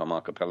Stockholm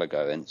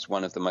archipelago, and it's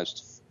one of the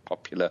most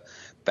popular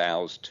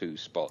bows to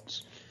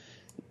spots,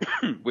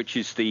 which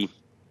is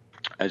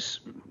as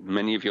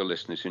many of your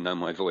listeners who know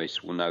my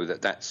voice will know,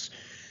 that's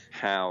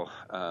how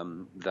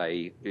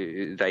they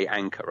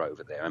anchor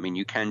over there. I mean,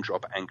 you can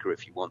drop anchor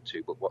if you want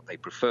to, but what they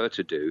prefer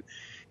to do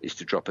is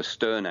to drop a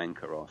stern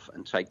anchor off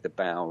and take the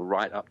bow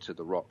right up to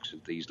the rocks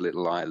of these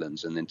little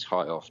islands and then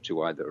tie off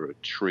to either a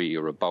tree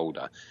or a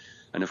boulder.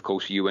 And of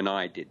course, you and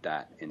I did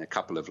that in a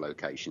couple of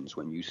locations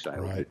when you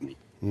sailed with me.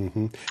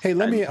 Mm-hmm.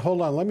 Hey,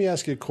 hold on. Let me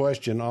ask you a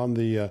question on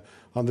the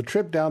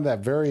trip down that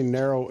very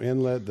narrow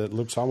inlet that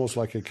looks almost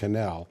like a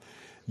canal.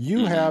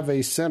 You have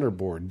a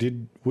centerboard.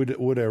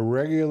 Would a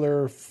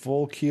regular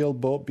full keel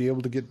boat be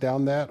able to get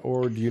down that,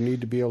 or do you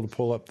need to be able to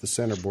pull up the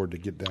centerboard to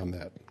get down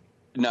that?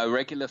 No,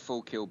 regular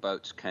full keel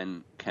boats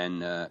can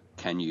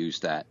use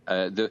that.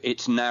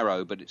 It's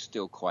narrow, but it's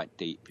still quite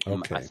deep.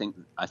 Okay.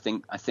 I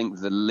think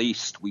the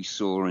least we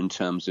saw in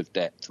terms of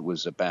depth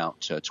was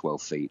about 12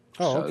 feet.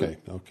 Oh, so,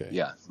 okay.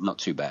 Yeah, not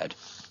too bad.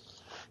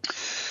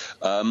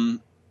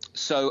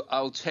 So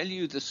I'll tell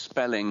you the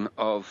spelling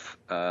of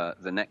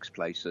the next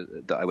place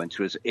that I went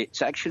to.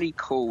 It's actually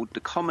called, the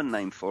common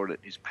name for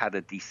it is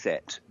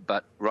Paradisette,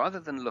 but rather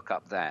than look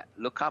up that,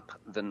 look up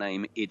the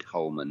name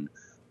Idholmen,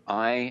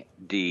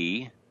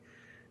 Idholmen.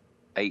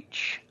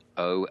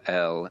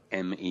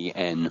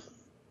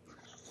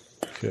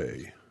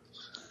 Okay.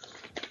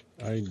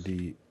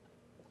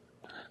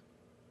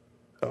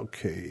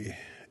 Okay.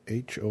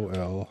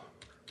 Holmen.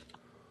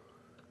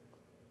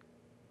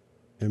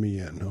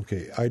 M-E-N.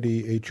 Okay.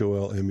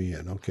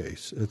 Idholmen. Okay.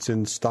 It's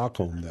in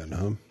Stockholm then,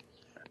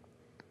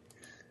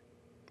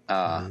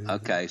 huh?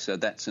 Okay. So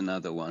that's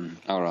another one.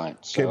 All right.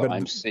 So Okay, but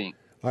I'm seeing.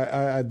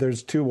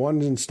 there's two.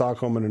 One's in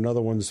Stockholm and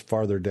another one's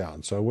farther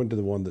down. So I went to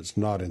the one that's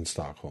not in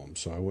Stockholm.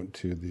 So I went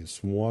to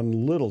this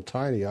one little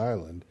tiny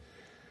island.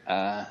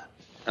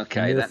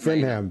 Okay. Near That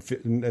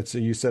Finham.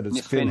 You said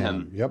it's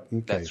Finham. Yep.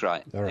 Okay. That's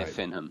right. All right. Near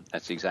Finham.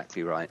 That's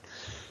exactly right.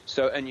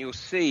 So, and you'll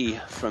see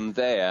from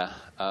there,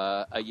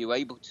 are you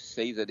able to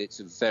see that it's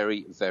a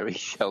very, very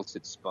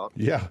sheltered spot?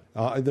 Yeah.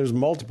 There's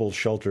multiple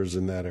shelters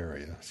in that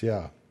area.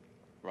 Yeah.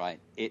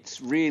 Right.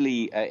 It's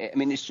really, I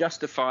mean, it's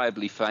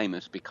justifiably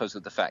famous because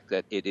of the fact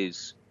that it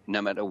is,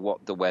 no matter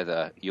what the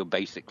weather, you're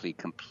basically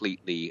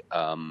completely,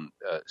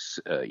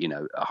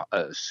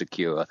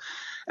 secure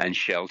and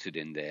sheltered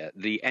in there.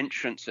 The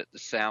entrance at the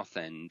south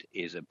end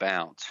is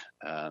about,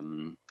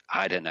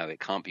 I don't know, it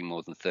can't be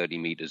more than 30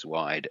 meters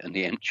wide. And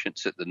the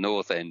entrance at the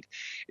north end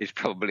is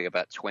probably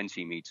about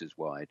 20 meters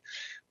wide.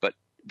 But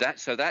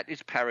that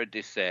is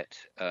Paradisette,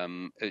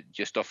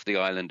 just off the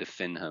island of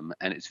Finham,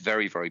 and it's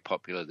very, very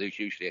popular. There's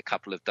usually a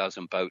couple of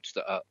dozen boats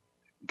that are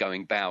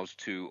going bows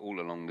to all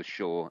along the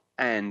shore,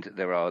 and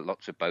there are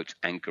lots of boats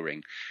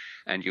anchoring.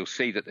 And you'll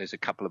see that there's a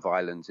couple of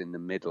islands in the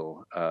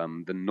middle.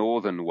 The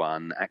northern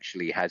one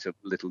actually has a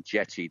little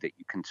jetty that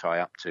you can tie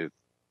up to.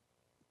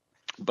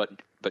 But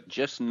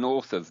just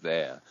north of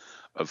there,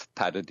 of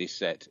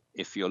Paradisette,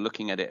 if you're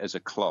looking at it as a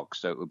clock,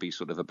 so it would be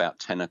sort of about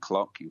 10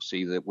 o'clock, you'll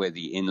see that where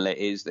the inlet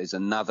is, there's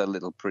another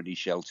little pretty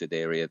sheltered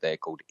area there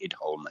called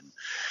Idholmen.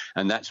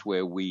 And that's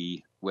where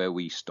we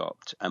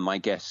stopped. And my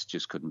guests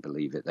just couldn't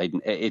believe it. They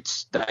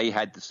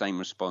had the same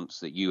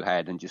response that you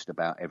had and just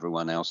about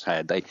everyone else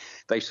had.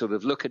 They sort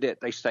of look at it,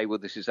 they say, well,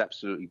 this is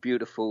absolutely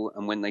beautiful.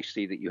 And when they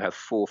see that you have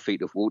 4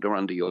 feet of water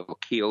under your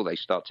keel, they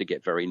start to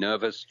get very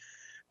nervous.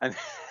 And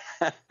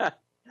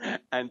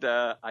And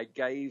I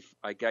gave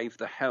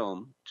the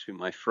helm to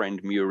my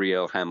friend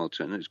Muriel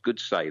Hamilton, who's a good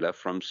sailor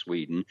from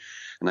Sweden,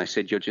 and I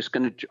said,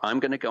 I'm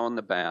going to go on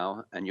the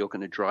bow, and you're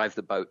going to drive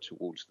the boat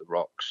towards the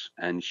rocks,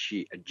 and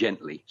she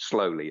gently,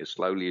 slowly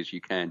as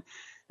you can.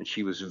 And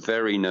she was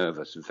very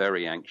nervous,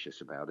 very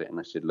anxious about it. And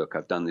I said, look,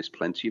 I've done this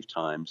plenty of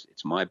times.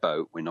 It's my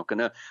boat. We're not going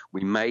to,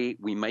 we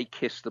may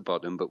kiss the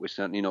bottom, but we're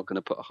certainly not going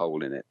to put a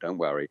hole in it. Don't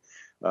worry.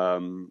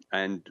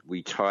 And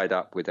we tied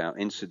up without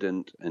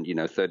incident. And,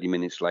 30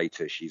 minutes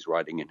later, she's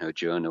writing in her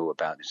journal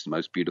about it's the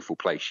most beautiful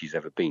place she's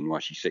ever been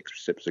while she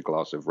sips a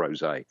glass of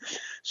rosé.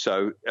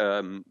 So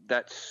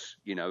that's,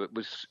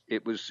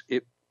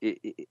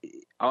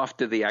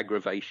 after the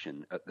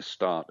aggravation at the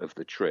start of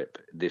the trip,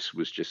 this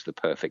was just the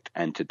perfect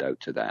antidote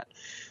to that.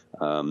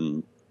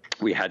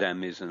 We had our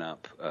mizzen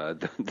up.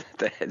 The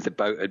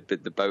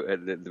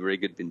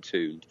rig had been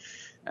tuned,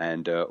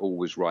 and all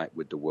was right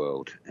with the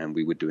world. And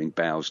we were doing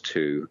bows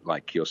too,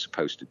 like you're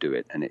supposed to do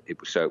it. And it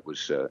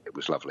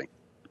was lovely.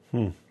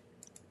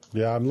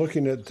 Yeah, I'm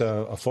looking at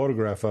a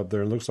photograph up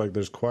there. It looks like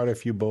there's quite a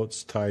few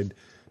boats tied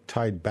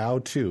bow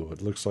to.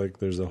 It looks like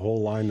there's a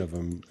whole line of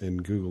them in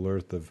Google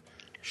Earth of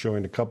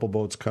showing a couple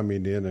boats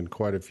coming in and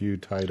quite a few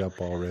tied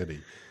up already.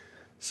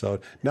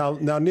 So now,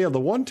 Neil, the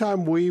one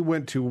time we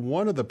went to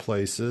one of the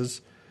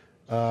places,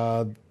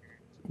 this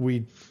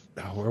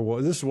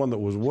is one that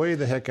was way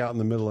the heck out in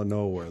the middle of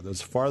nowhere. That's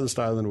the farthest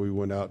island we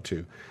went out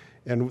to.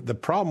 And the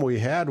problem we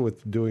had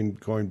with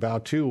going bow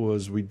to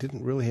was we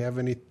didn't really have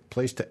any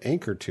place to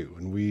anchor to,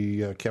 and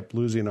we kept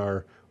losing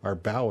our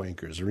bow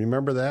anchors.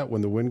 Remember that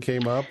when the wind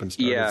came up and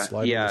started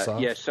sliding us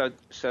off? Yeah.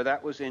 So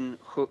that was in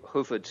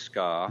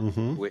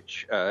Huvudskär,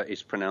 which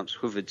is pronounced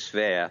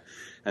Huvudsvär,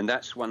 and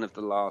that's one of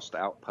the last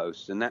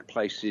outposts. And that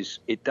place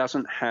it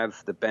doesn't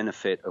have the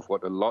benefit of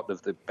what a lot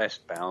of the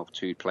best bow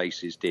to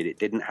places did. It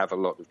didn't have a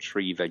lot of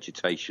tree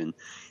vegetation,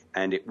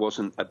 and it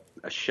wasn't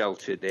a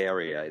sheltered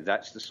area.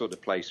 That's the sort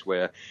of place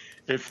where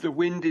if the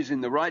wind is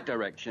in the right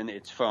direction,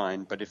 it's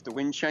fine. But if the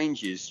wind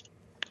changes,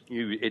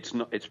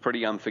 it's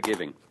pretty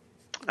unforgiving.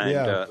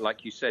 And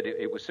like you said,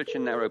 it was such a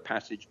narrow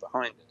passage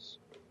behind us.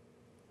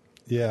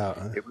 Yeah.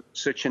 It was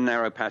such a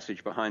narrow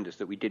passage behind us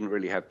that we didn't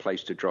really have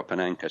place to drop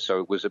an anchor. So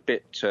it was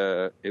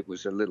it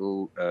was a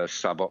little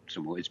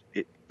suboptimal,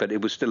 but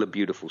it was still a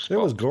beautiful spot.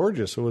 It was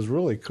gorgeous. It was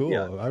really cool.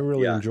 Yeah. I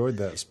really enjoyed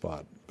that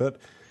spot. But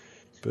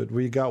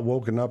we got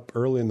woken up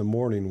early in the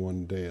morning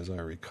one day, as I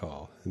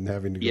recall, and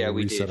having to go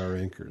reset our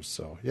anchors.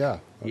 So, yeah.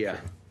 Okay.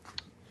 Yeah.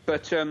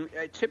 But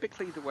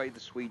typically the way the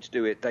Swedes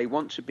do it, they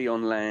want to be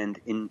on land,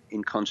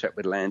 in contact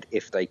with land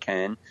if they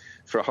can,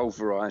 for a whole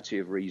variety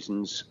of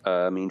reasons.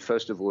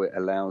 First of all, it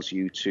allows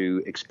you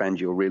to expand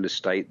your real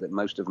estate. That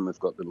most of them have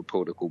got little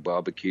portable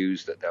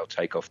barbecues that they'll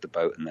take off the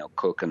boat and they'll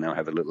cook and they'll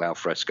have a little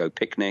alfresco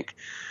picnic.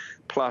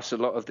 Plus, a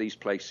lot of these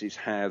places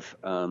have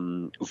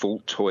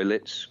vault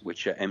toilets,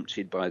 which are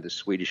emptied by the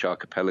Swedish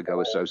Archipelago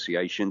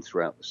Association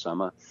throughout the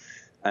summer.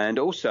 And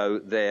also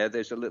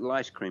there's a little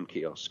ice cream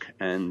kiosk,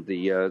 and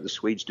the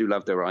Swedes do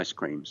love their ice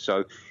cream.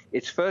 So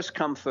it's first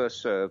come,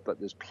 first serve, but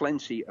there's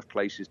plenty of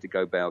places to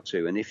go bow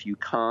to. And if you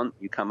can't,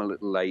 you come a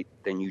little late,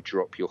 then you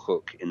drop your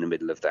hook in the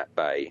middle of that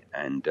bay.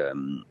 And,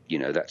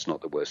 that's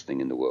not the worst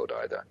thing in the world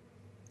either.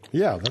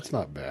 Yeah, that's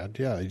not bad.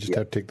 Yeah, you just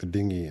have to take the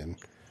dinghy in.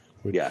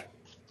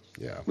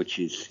 Which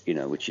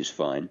is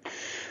fine.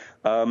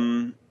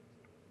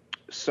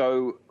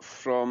 So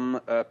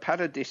from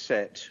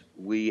Paradisette,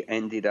 we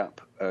ended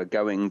up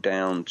going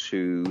down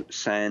to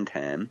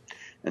Sandham,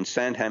 and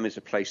Sandham is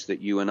a place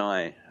that you and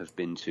I have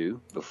been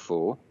to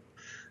before.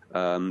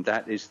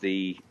 That is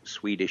the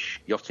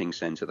Swedish yachting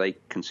centre. They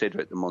consider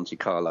it the Monte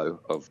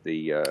Carlo of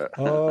the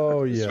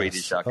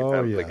Swedish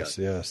archipelago.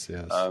 Yes.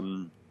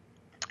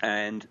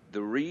 And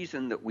the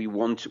reason that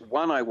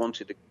I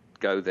wanted to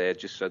go there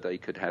just so they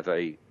could have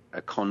a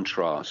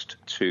contrast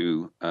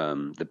to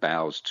the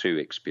Bows 2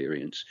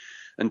 experience.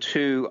 And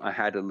 2, I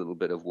had a little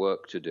bit of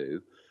work to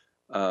do.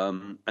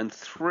 And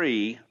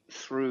 3,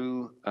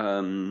 through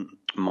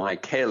my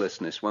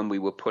carelessness, when we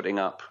were putting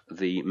up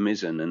the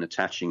mizzen and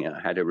attaching it, I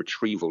had a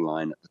retrieval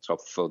line at the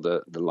top for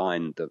the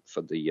line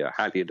for the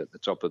halyard at the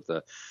top of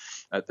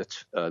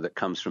that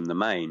comes from the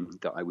main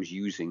that I was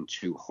using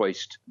to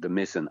hoist the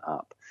mizzen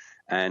up.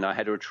 And I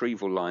had a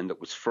retrieval line that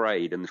was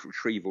frayed, and the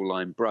retrieval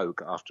line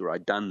broke after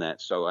I'd done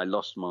that. So I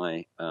lost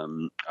my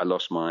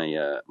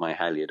my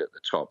halyard at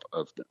the top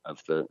of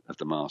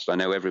the mast. I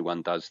know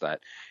everyone does that.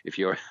 If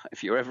you're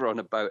ever on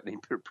a boat in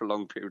a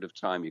prolonged period of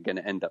time, you're going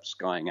to end up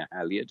skying a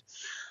halyard.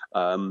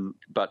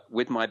 But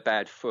with my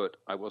bad foot,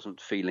 I wasn't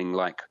feeling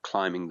like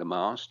climbing the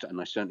mast, and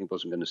I certainly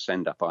wasn't going to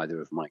send up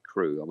either of my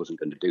crew. I wasn't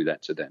going to do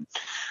that to them.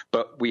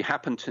 But we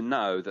happened to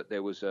know that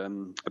there was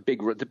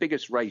the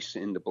biggest race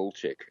in the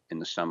Baltic in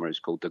the summer is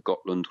called the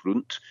Gotland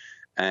Runt,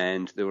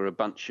 and there were a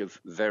bunch of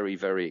very,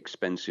 very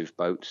expensive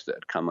boats that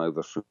had come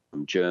over from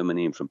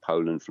Germany and from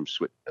Poland, from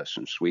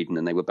Sweden,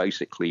 and they were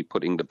basically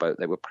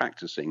they were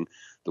practicing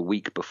the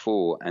week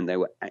before, and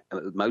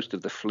most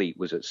of the fleet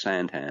was at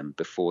Sandham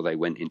before they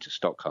went into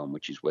Stockholm,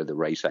 which is where the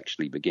race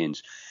actually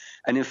begins.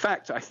 And in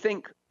fact, I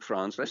think,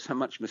 Frans, lest I'm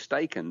much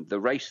mistaken,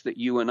 the race that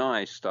you and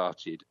I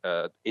started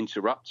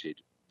interrupted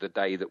the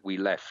day that we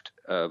left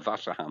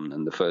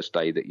Wasserhamn, the first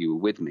day that you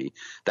were with me.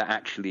 That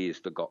actually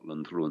is the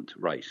Gotland Runt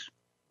race.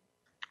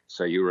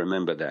 So you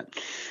remember that.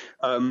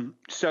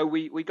 So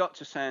we got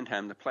to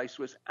Sandham. The place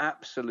was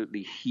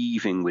absolutely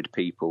heaving with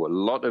people. A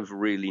lot of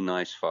really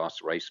nice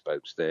fast race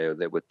boats there.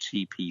 There were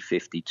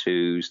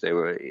TP52s. There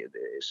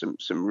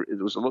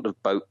was a lot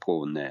of boat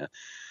porn there.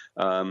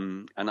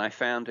 And I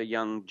found a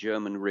young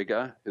German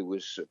rigger who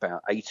was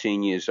about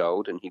 18 years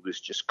old, and he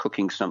was just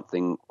cooking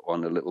something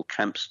on a little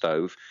camp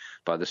stove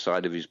by the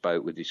side of his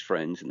boat with his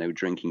friends, and they were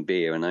drinking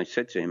beer. And I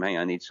said to him, "Hey,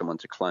 I need someone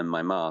to climb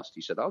my mast."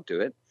 He said, "I'll do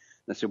it."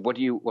 I said,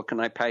 what can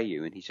I pay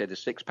you? And he said, a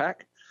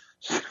 6-pack.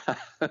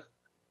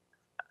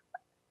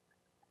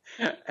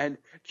 And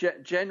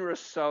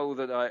generous soul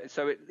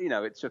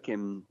it took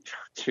him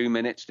 2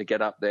 minutes to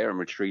get up there and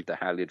retrieve the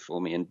halyard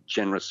for me. And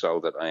generous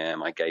soul that I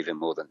am, I gave him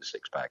more than a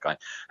 6-pack. I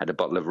had a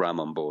bottle of rum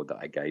on board that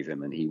I gave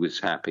him, and he was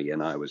happy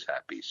and I was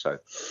happy. So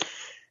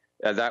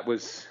that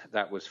was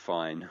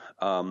fine.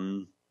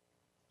 And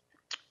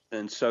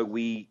so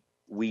we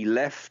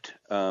left.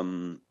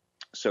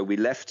 So we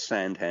left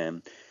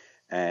Sandham.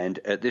 And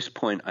at this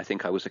point, I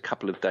think I was a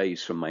couple of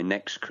days from my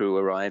next crew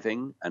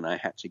arriving, and I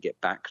had to get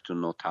back to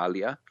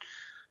Norrtälje.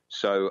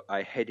 So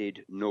I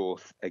headed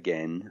north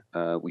again.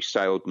 We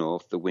sailed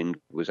north. The wind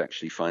was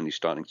actually finally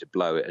starting to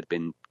blow. It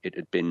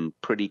had been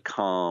pretty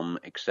calm,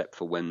 except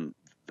for when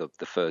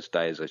the first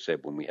day, as I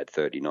said, when we had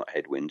 30-knot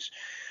headwinds.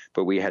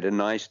 But we had a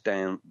nice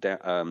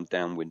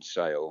downwind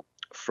sail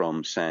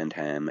from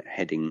Sandham,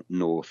 heading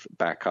north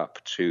back up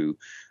to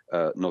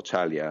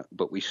Norrtälje.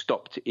 But we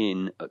stopped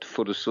in at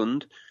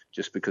Furesund,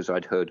 just because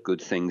I'd heard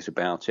good things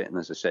about it. And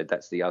as I said,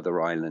 that's the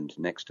other island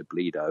next to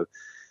Blido.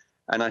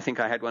 And I think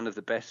I had one of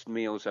the best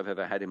meals I've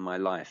ever had in my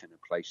life in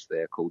a place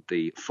there called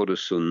the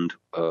Furesund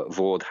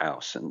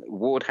Vårdhus. And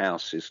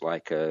Vårdhus is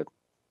like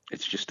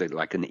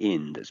like an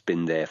inn that's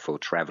been there for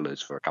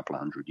travelers for a couple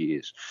of hundred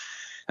years.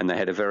 And they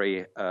had a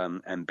very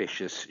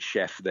ambitious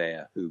chef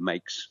there who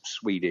makes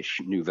Swedish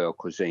Nouvelle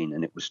cuisine,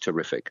 and it was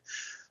terrific.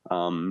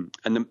 And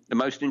the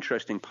most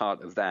interesting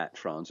part of that,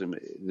 Frans,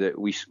 that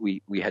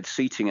we had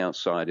seating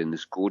outside in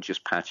this gorgeous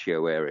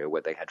patio area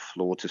where they had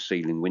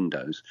floor-to-ceiling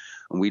windows,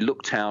 and we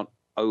looked out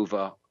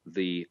over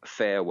the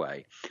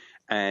fairway,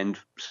 and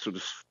sort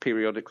of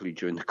periodically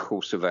during the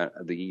course of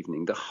the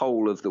evening, the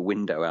whole of the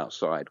window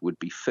outside would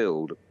be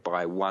filled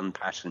by one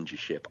passenger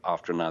ship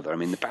after another. I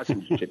mean, the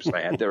passenger ships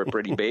they were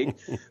pretty big,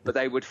 but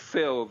they would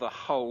fill the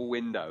whole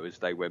window as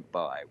they went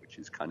by, which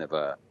is kind of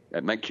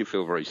it makes you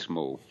feel very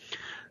small.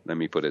 Let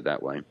me put it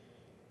that way.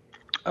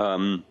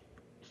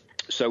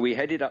 So we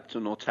headed up to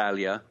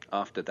Norrtälje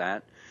after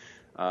that.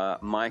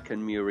 Mike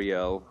and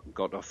Muriel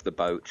got off the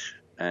boat,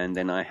 and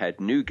then I had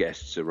new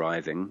guests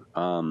arriving,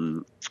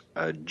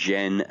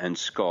 Jen and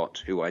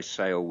Scott, who I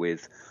sail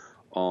with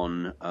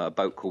on a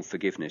boat called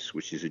Forgiveness,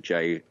 which is a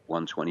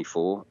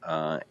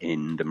J124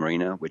 in the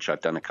marina, which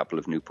I've done a couple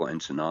of Newport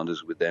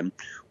Ensenadas with them.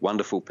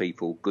 Wonderful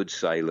people, good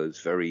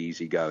sailors, very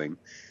easygoing.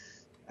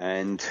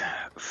 And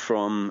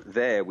from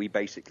there, we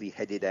basically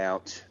headed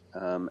out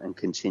and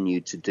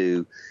continued to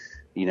do,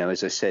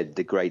 as I said,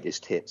 the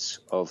greatest hits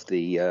of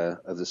the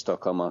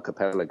Stockholm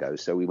archipelago.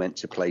 So we went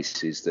to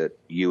places that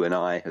you and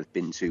I have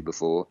been to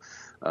before,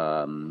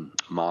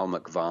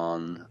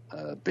 Malmökvarn,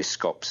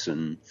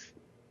 Biskopsson.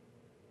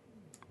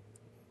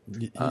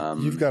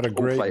 You've got a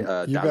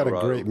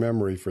great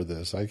memory for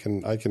this. I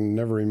can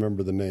never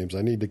remember the names.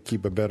 I need to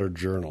keep a better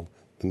journal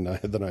than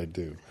I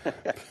do.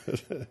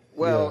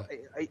 Well, yeah.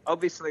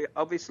 Obviously,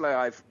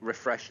 I've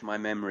refreshed my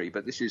memory,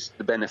 but this is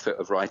the benefit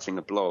of writing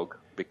a blog,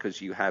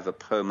 because you have a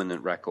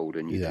permanent record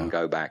and you can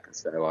go back and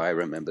say, "Oh, I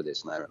remember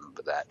this and I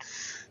remember that."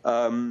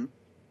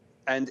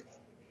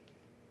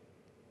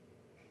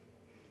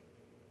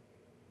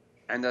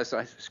 And as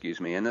I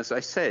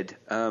said,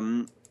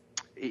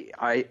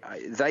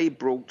 they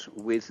brought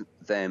with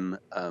them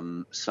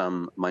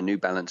my New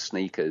Balance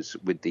sneakers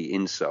with the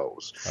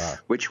insoles,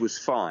 which was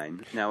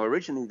fine. Now,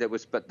 originally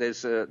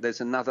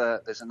there's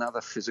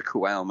another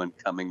physical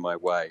ailment coming my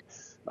way,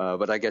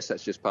 but I guess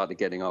that's just part of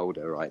getting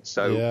older, right?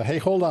 So yeah. Hey,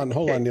 hold on,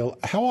 Neil.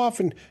 How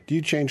often do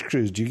you change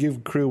crews? Do you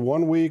give crew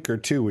 1 week or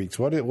 2 weeks?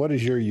 What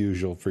is your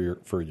usual for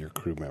your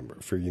crew member,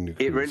 for your new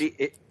crews?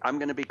 I'm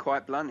going to be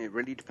quite blunt. It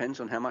really depends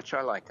on how much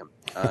I like them.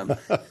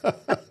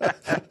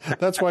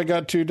 That's why I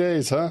got 2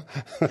 days, huh?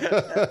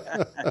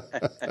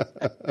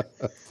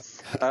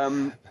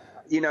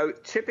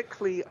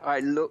 Typically I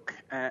look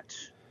at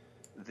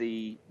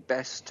the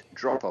best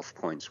drop-off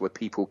points where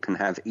people can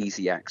have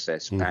easy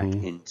access back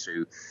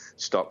into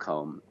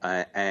Stockholm.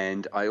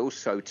 And I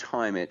also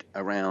time it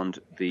around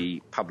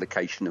the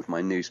publication of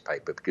my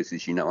newspaper, because,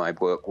 as you know, I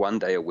work 1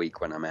 day a week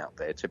when I'm out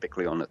there,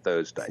 typically on a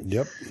Thursday.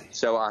 Yep.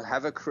 So I'll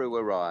have a crew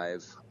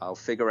arrive. I'll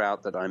figure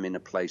out that I'm in a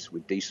place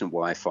with decent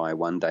Wi-Fi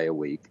 1 day a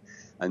week.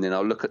 And then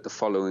I'll look at the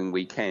following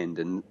weekend,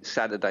 and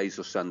Saturdays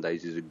or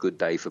Sundays is a good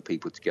day for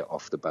people to get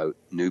off the boat.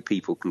 New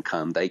people can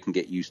come. They can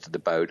get used to the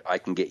boat. I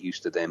can get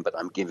used to them, but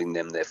I'm giving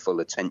them their full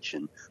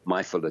attention,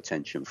 my full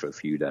attention, for a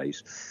few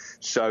days.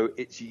 So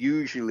it's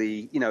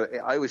usually,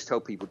 I always tell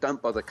people, don't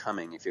bother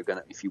coming if you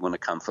want to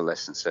come for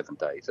less than 7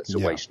 days. That's a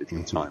waste of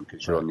your time,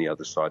 because you're on the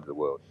other side of the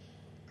world.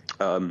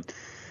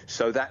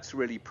 So that's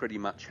really pretty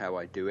much how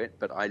I do it.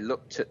 But I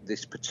looked at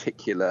this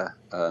particular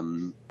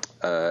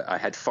I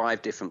had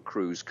 5 different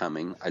crews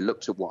coming. I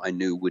looked at what I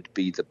knew would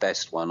be the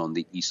best one on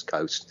the East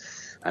Coast,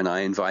 and I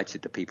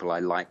invited the people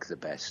I like the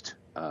best.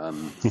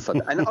 And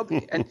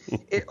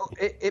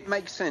it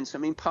makes sense. I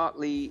mean,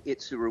 partly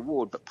it's a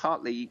reward, but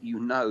partly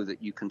that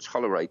you can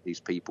tolerate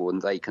these people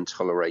and they can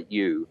tolerate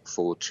you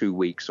for 2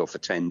 weeks or for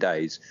 10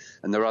 days.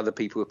 And there are other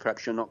people who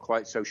perhaps you're not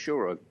quite so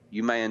sure of.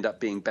 You may end up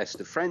being best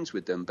of friends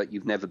with them, but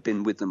you've never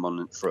been with them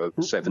for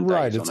 7 days.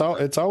 Right.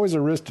 It's always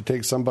a risk to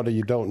take somebody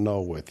you don't know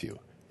with you.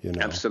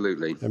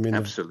 Absolutely. I mean,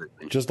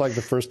 absolutely. Just like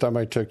the first time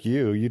I took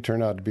you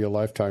turned out to be a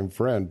lifetime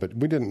friend, but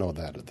we didn't know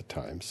that at the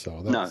time.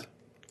 So that's...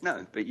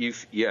 No, but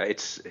you've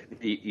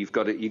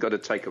got to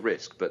take a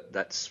risk, but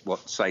that's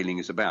what sailing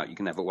is about. You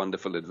can have a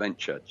wonderful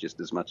adventure just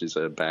as much as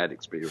a bad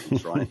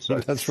experience, right? So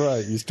that's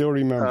right. You still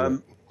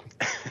remember.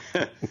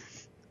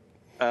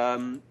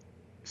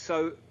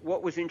 So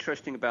what was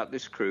interesting about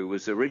this crew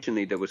was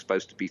originally there were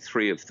supposed to be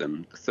 3 of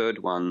them. The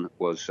third one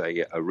was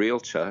a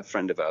realtor, a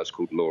friend of ours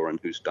called Lauren,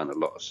 who's done a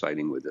lot of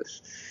sailing with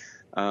us.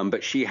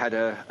 But she had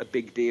a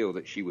big deal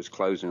that she was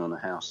closing on a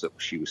house that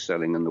she was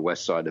selling on the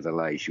west side of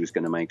LA. She was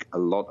going to make a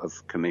lot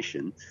of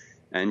commission.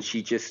 And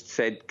she just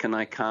said, "Can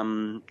I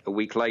come a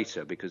week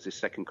later? Because this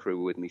second crew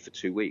were with me for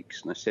 2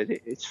 weeks." And I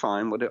said, "It's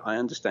fine. I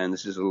understand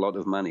this is a lot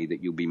of money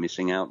that you'll be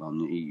missing out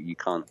on. You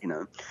can't,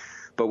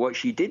 But what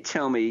she did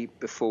tell me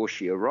before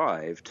she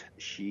arrived,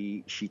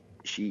 she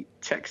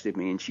texted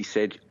me and she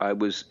said, "I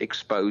was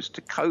exposed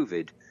to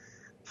COVID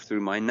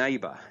through my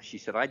neighbor." She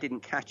said, "I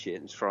didn't catch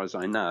it as far as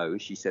I know."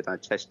 She said, "I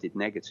tested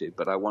negative,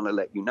 but I want to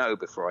let you know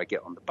before I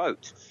get on the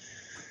boat."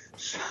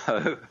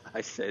 So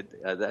I said,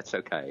 "That's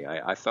okay."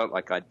 I felt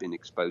like I'd been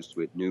exposed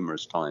to it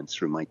numerous times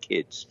through my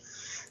kids.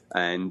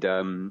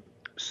 And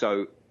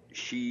so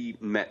she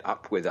met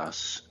up with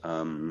us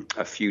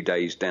a few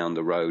days down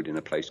the road in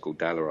a place called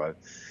Dalarö.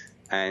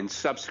 And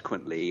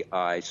subsequently,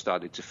 I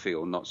started to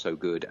feel not so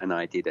good, and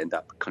I did end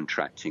up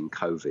contracting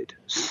COVID.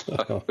 So,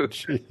 oh,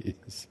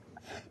 jeez.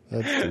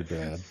 That's too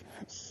bad.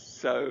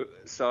 So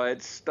I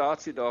had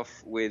started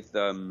off with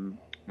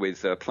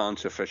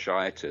plantar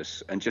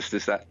fasciitis, and just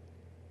as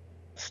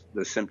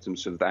the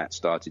symptoms of that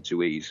started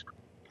to ease,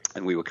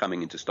 and we were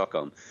coming into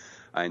Stockholm,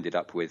 I ended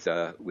up with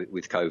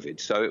COVID.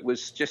 So it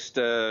was just,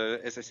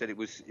 as I said,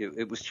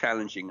 it was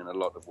challenging in a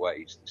lot of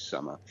ways this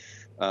summer.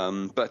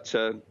 But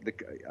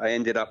I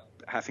ended up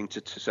having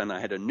to send. I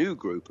had a new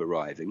group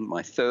arriving,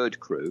 my third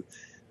crew,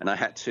 and I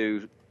had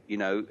to,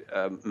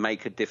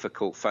 make a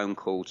difficult phone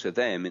call to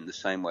them in the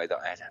same way that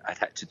I'd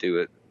had to do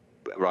it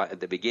right at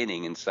the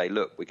beginning and say,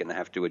 "Look, we're going to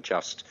have to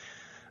adjust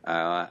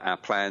our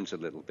plans a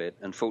little bit.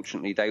 And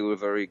fortunately, they were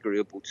very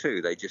agreeable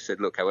too. They just said,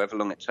 look, however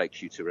long it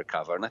takes you to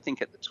recover. And I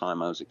think at the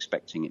time I was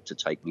expecting it to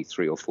take me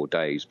 3 or 4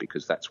 days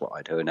because that's what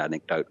I'd heard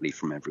anecdotally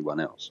from everyone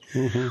else.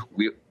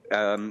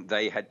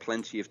 They had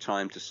plenty of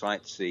time to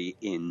sightsee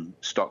in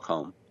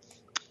Stockholm.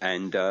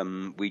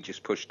 And we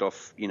just pushed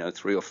off,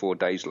 3 or 4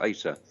 days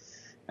later.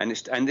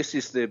 And this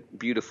is the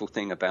beautiful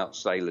thing about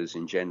sailors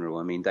in general.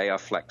 I mean, they are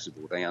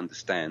flexible. They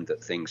understand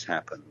that things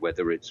happen,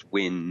 whether it's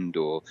wind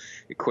or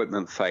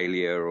equipment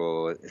failure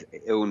or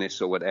illness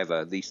or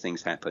whatever. These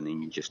things happen,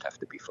 and you just have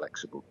to be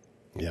flexible.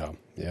 Yeah.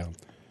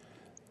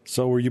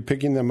 So, were you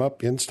picking them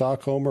up in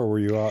Stockholm, or were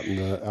you out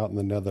in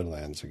the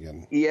Netherlands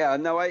again? Yeah,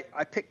 no,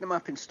 I picked them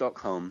up in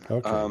Stockholm.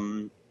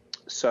 Okay.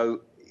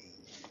 So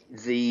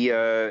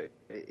the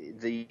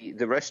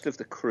rest of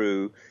the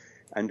crew.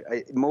 And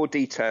more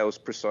details,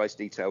 precise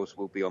details,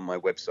 will be on my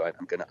website.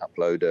 I'm going to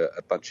upload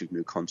a bunch of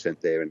new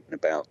content there in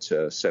about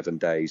 7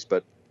 days.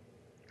 But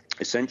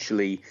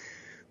essentially,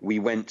 we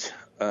went,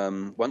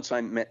 once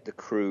I met the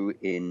crew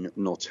in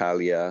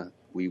Norrtälje,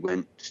 we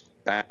went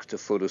back to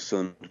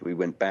Furusund. We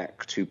went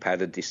back to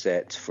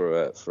Padderdisset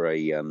for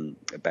a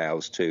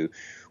bows to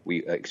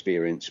we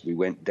experienced. We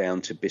went down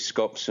to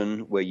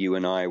Biskopsund, where you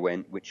and I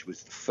went, which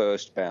was the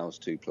first bows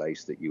to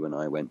place that you and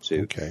I went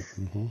to. Okay.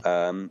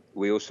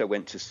 We also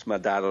went to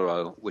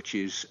Smadalaro, which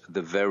is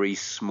the very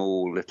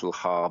small little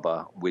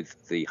harbour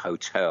with the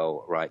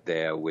hotel right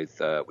there,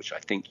 with which I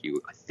think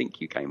you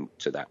came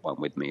to that one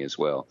with me as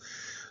well.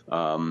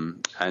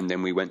 And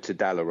then we went to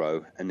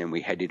Dalaro, and then we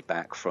headed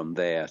back from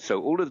there.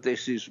 So all of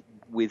this is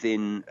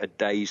within a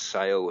day's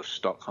sail of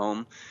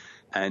Stockholm,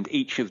 and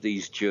each of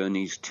these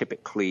journeys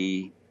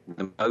typically.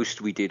 The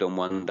most we did on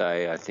one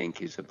day, I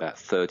think, is about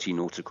 30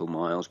 nautical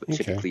miles, but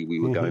typically we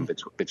were going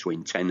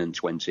between 10 and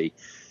 20.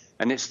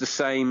 And it's the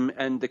same,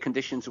 and the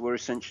conditions were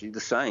essentially the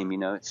same.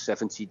 It's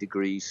 70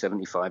 degrees,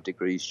 75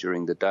 degrees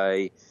during the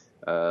day,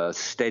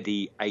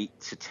 steady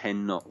 8 to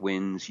 10 knot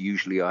winds,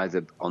 usually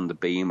either on the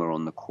beam or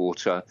on the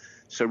quarter.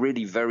 So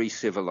really very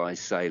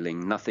civilized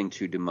sailing, nothing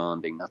too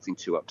demanding, nothing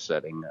too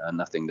upsetting,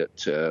 nothing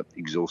that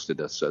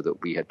exhausted us, so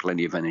that we had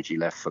plenty of energy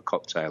left for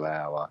cocktail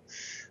hour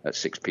at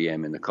 6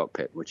 p.m. in the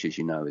cockpit, which, as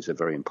you know, is a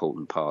very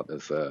important part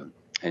of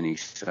any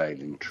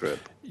sailing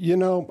trip.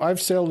 I've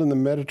sailed in the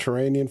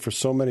Mediterranean for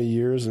so many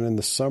years, and in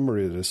the summer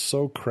it is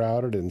so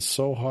crowded and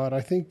so hot.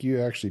 I think you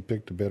actually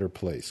picked a better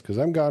place, because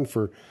I'm gone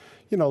for,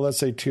 let's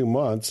say 2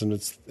 months, and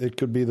it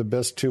could be the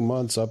best 2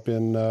 months up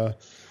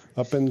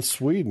in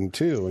Sweden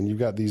too, and you've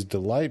got these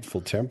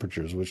delightful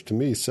temperatures, which to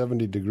me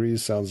 70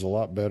 degrees sounds a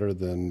lot better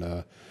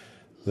than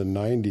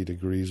 90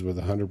 degrees with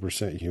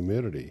 100%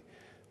 humidity.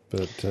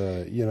 But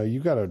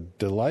you've got a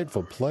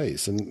delightful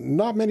place, and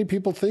not many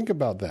people think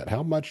about that.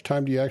 How much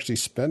time do you actually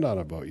spend on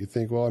a boat? You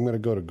think, well, I'm going to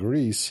go to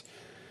Greece.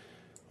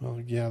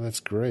 Well, yeah, that's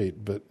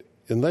great, but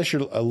unless you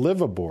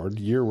live aboard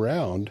year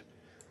round,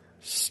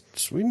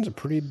 Sweden's a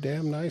pretty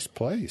damn nice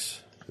place,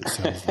 it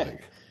sounds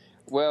like.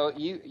 Well,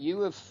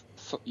 you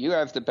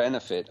have the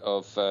benefit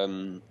of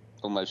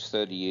almost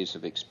 30 years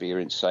of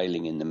experience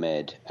sailing in the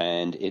Med,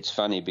 and it's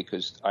funny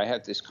because I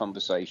have this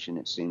conversation,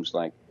 it seems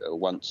like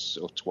once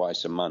or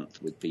twice a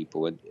month with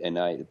people,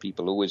 and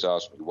people always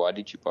ask me, why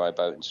did you buy a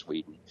boat in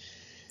Sweden?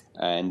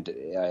 And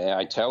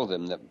I tell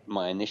them that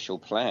my initial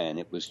plan,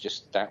 it was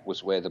just that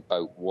was where the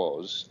boat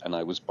was, and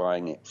I was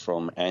buying it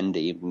from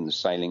Andy from the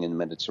Sailing in the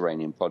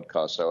Mediterranean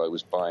podcast, so I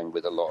was buying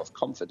with a lot of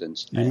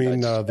confidence. You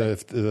mean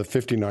the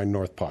 59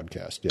 North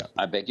podcast, yeah.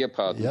 I beg your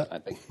pardon. Yeah. I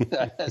beg.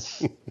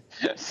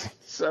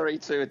 Sorry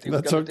to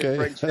That's okay.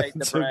 differentiate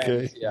That's the brands.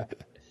 okay. Yeah.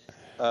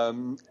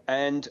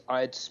 And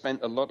I'd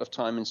spent a lot of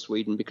time in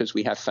Sweden because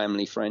we have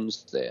family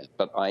friends there,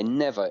 but I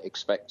never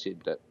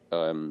expected that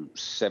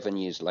 7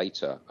 years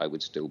later I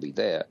would still be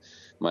there.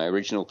 My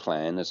original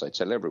plan, as I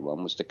tell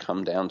everyone, was to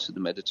come down to the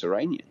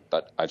Mediterranean,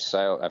 but I've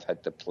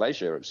had the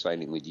pleasure of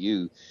sailing with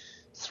you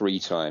 3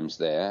 times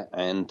there,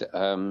 and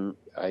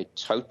I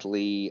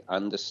totally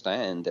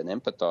understand and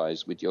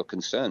empathize with your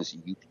concerns.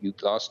 You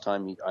last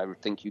time, I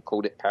think you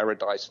called it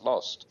Paradise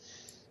Lost.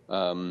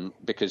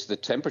 Because the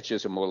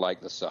temperatures are more like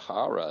the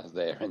Sahara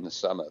there in the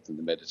summer than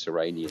the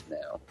Mediterranean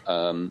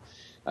now.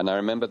 And I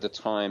remember the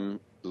time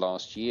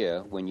last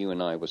year when you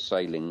and I were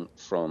sailing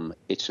from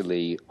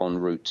Italy en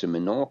route to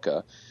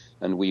Minorca,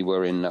 and we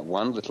were in that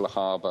one little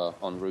harbor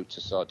en route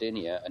to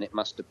Sardinia, and it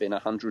must have been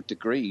 100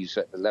 degrees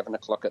at 11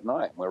 o'clock at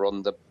night. We're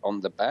on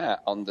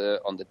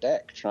the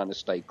deck trying to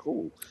stay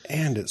cool.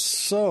 And it's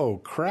so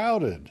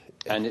crowded.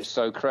 And it's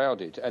so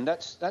crowded. And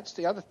that's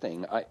the other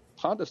thing.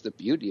 Part of the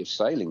beauty of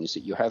sailing is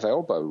that you have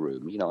elbow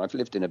room. I've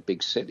lived in a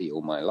big city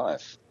all my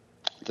life.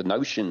 The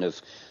notion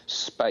of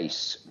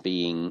space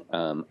being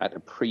at a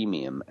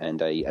premium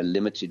and a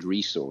limited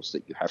resource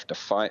that you have to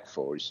fight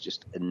for is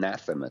just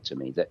anathema to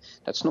me.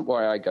 That's not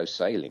why I go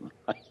sailing.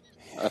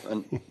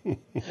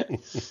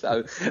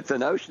 So the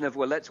notion of,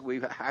 well,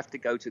 we have to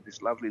go to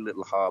this lovely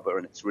little harbour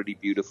and it's really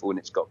beautiful and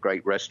it's got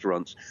great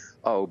restaurants.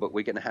 Oh, but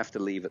we're going to have to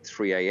leave at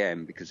 3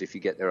 a.m. because if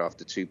you get there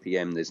after 2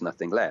 p.m., there's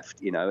nothing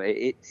left. You know,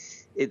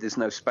 there's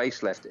no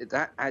space left.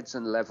 That adds a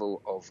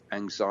level of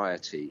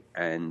anxiety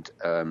and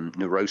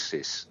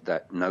neurosis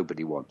that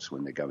nobody wants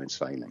when they're going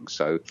sailing.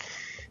 So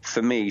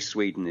for me,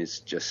 Sweden is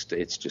just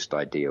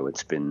ideal.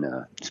 It's been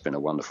a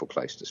wonderful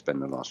place to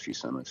spend the last few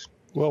summers.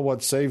 Well,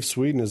 what saves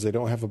Sweden is they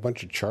don't have a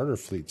bunch of charter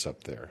fleets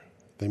up there.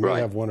 They may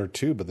have one or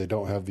two, but they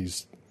don't have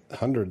these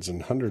hundreds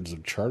and hundreds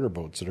of charter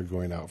boats that are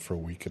going out for a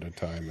week at a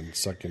time and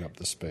sucking up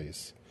the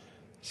space.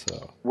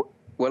 So.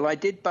 Well, I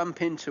did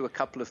bump into a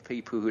couple of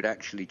people who'd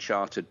actually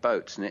chartered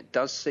boats, and it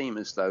does seem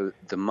as though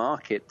the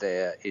market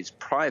there is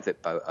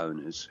private boat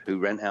owners who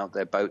rent out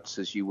their boats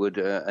as you would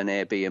an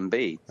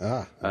Airbnb.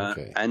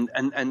 Okay.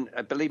 And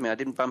believe me, I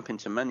didn't bump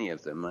into many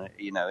of them.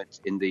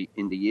 It's in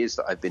the years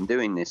that I've been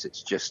doing this,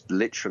 it's just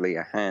literally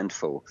a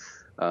handful.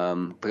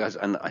 Because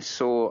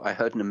I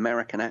heard an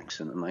American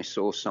accent, and I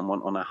saw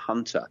someone on a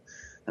hunter.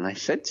 And I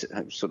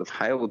sort of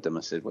hailed them.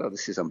 I said, well,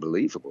 this is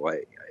unbelievable.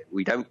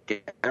 We don't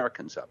get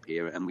Americans up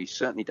here, and we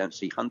certainly don't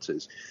see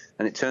hunters.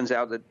 And it turns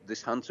out that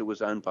this hunter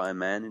was owned by a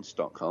man in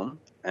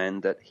Stockholm,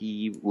 and that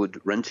he would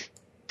rent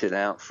it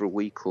out for a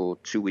week or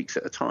 2 weeks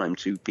at a time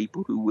to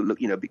people who were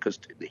looking, because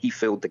he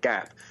filled the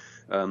gap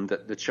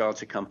that the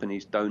charter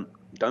companies don't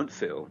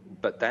fill.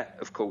 But that,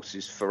 of course,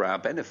 is for our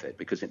benefit,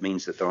 because it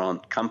means that there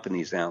aren't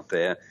companies out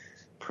there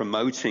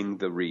promoting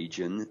the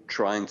region,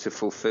 trying to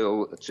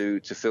fill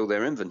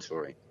their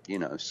inventory,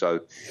 So,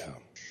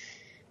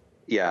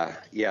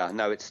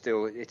 no,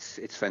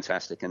 it's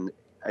fantastic. And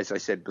as I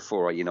said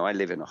before, I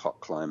live in a hot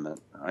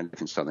climate. I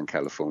live in Southern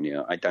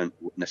California. I don't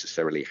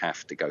necessarily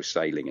have to go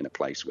sailing in a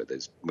place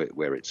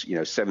where it's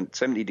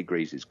 70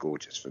 degrees is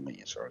gorgeous for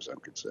me as far as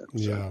I'm concerned.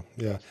 Yeah.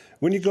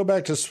 When you go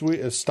back to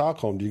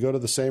Stockholm, do you go to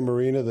the same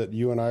marina that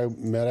you and I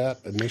met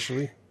at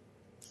initially?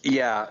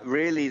 Yeah,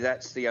 really,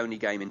 that's the only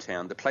game in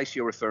town. The place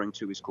you're referring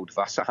to is called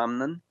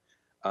Vassahamnen.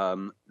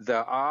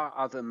 There are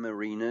other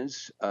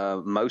marinas.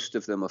 Most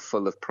of them are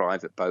full of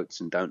private boats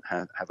and don't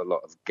have a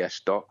lot of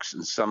guest docks,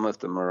 and some of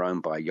them are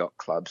owned by yacht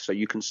clubs. So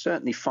you can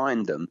certainly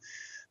find them,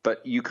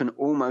 but you can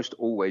almost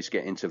always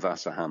get into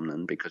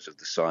Vassahamnen because of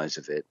the size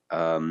of it.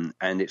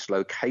 And its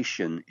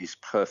location is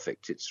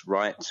perfect. It's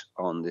right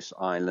on this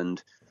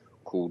island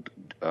called,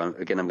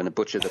 again, I'm going to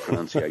butcher the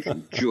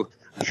pronunciation,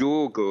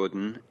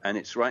 Djurgården, and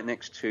it's right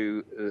next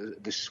to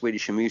the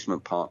Swedish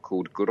amusement park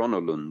called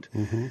Grönalund.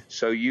 Mm-hmm.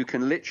 So you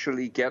can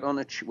literally get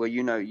on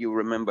you'll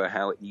remember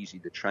how easy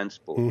the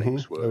transport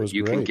links were.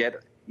 You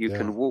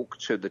can walk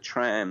to the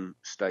tram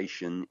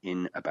station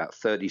in about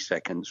 30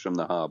 seconds from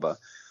the harbour,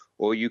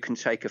 or you can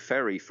take a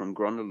ferry from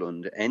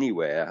Grönalund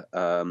anywhere.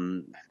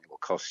 It will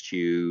cost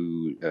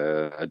you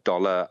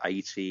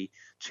 $1.80,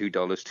 $2,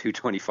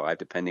 $2.25,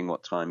 depending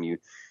what time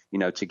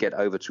to get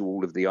over to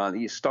all of the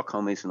islands.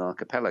 Stockholm is an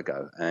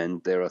archipelago,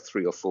 and there are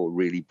 3 or 4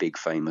 really big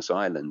famous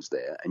islands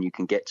there, and you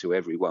can get to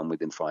every one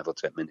within 5 or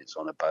 10 minutes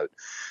on a boat.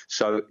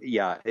 So and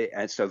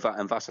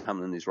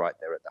Vassahamnen is right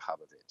there at the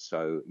hub of it.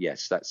 So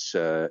yes, that's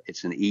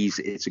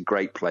it's a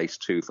great place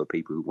too for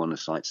people who want to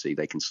sightsee.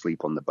 They can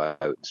sleep on the boat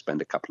and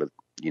spend a couple of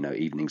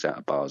evenings out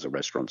of bars or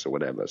restaurants or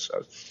whatever.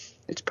 So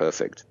it's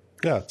perfect.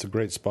 Yeah, it's a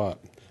great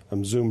spot.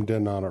 I'm zoomed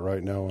in on it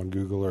right now on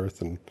Google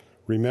Earth and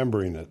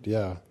remembering it.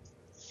 Yeah.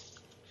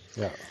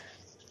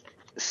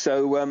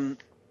 So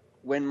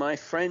when my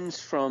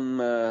friends from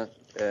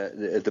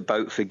the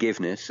boat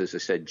Forgiveness, as I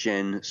said,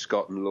 Jen,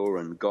 Scott, and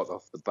Lauren got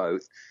off the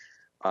boat,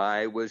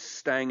 I was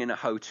staying in a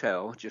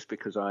hotel just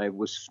because I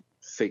was,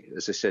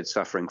 as I said,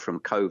 suffering from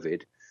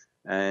COVID.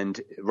 And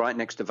right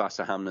next to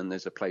Vassahamnen,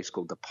 there's a place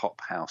called the Pop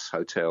House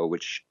Hotel,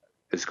 which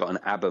has got an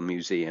ABBA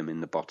museum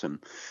in the bottom,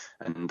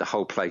 and the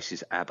whole place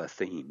is ABBA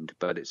themed.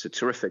 But it's a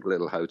terrific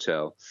little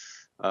hotel.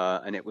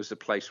 And it was a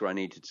place where I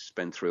needed to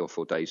spend 3 or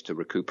 4 days to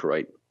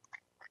recuperate.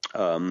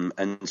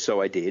 And so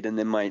I did. And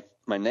then my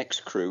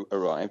next crew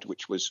arrived,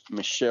 which was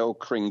Michelle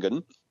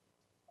Kringen,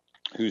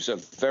 who's a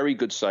very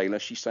good sailor.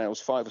 She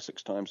sails 5 or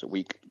 6 times a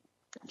week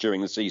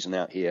during the season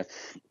out here.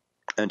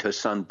 And her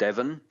son,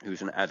 Devon,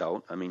 who's an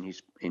adult. I mean,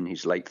 he's in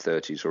his late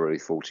 30s or early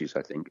 40s,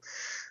 I think.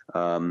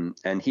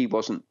 And he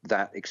wasn't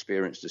that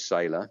experienced a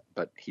sailor,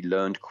 but he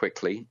learned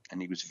quickly, and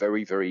he was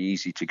very, very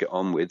easy to get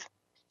on with.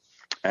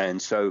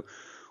 And so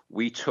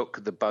we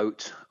took the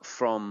boat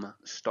from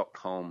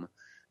Stockholm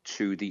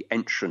to the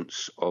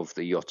entrance of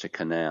the Göta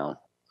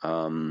Canal.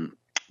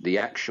 The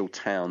actual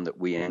town that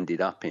we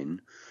ended up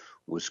in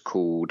was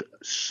called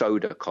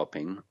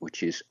Söderköping,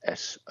 which is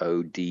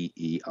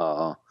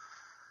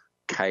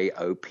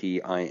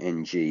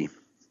Soderkoping.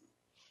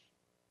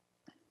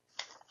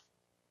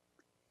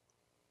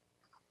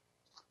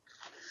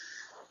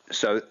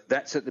 So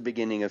that's at the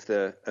beginning of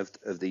the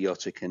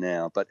Göta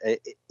Canal, but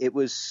it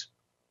was.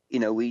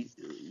 We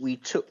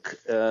took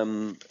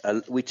a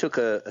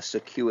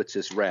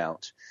circuitous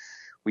route.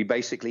 We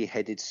basically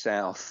headed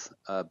south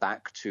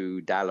back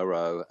to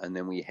Dalarö, and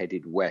then we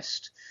headed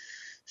west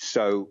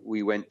So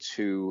we went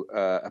to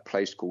a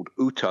place called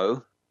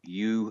Uto,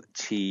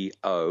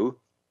 UTO,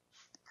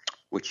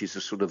 which is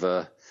a sort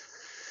of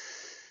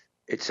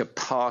it's a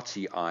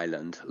party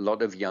island, a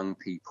lot of young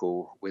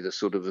people with a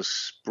sort of a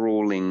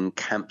sprawling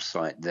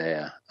campsite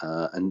there.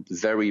 And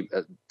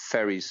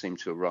ferries seem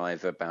to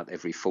arrive about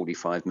every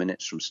 45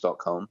 minutes from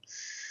Stockholm.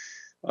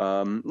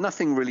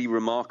 Nothing really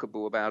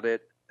remarkable about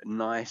it.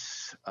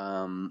 Nice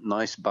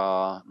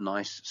bar,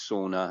 nice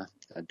sauna,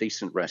 a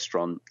decent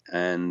restaurant,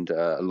 and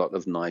a lot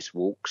of nice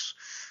walks.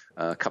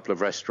 A couple of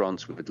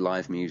restaurants with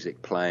live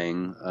music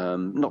playing.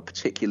 Not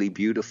particularly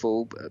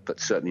beautiful, but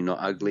certainly not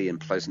ugly and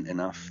pleasant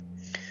enough.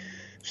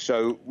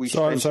 So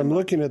I'm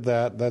looking at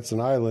that. That's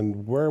an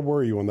island. Where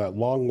were you on that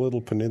long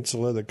little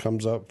peninsula that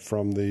comes up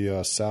from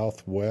the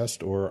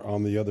southwest, or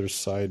on the other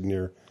side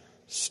near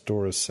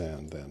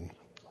Storesand? Then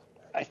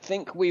I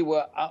think we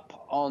were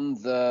up on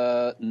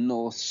the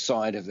north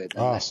side of it,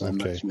 unless I'm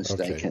much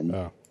mistaken.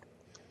 Okay.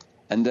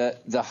 And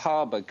the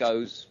harbour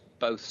goes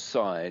both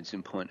sides.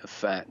 In point of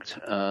fact,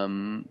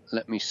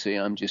 let me see.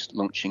 I'm just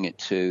launching it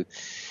too.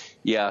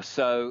 Yeah.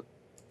 So,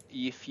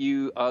 if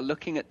you are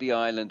looking at the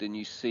island and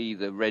you see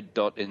the red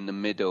dot in the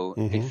middle,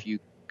 if you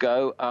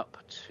go up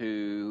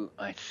to,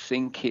 I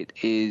think it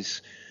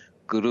is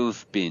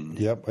Gruvbin.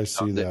 Yep, I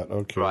see that.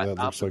 Okay, right that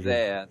up looks like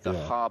there. The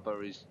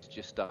harbour is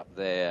just up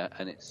there,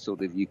 and it's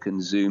sort of, you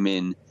can zoom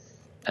in,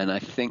 and I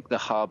think the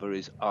harbour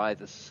is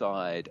either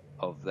side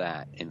of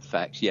that. In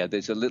fact, yeah,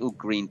 there's a little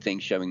green thing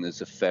showing there's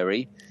a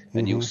ferry,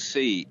 and you'll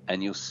see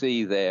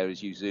there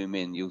as you zoom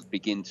in, you'll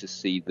begin to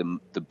see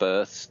the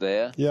berths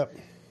there. Yep.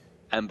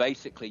 And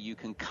basically, you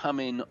can come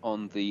in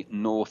on the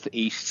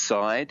northeast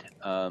side.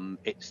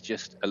 It's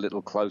just a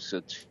little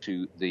closer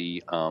to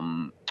the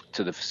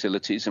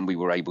facilities, and we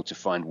were able to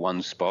find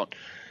one spot.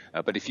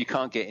 But if you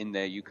can't get in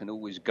there, you can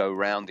always go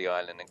round the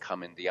island and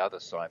come in the other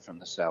side from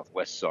the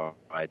southwest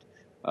side.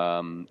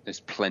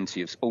 There's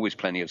always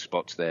plenty of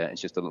spots there.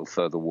 It's just a little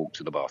further walk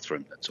to the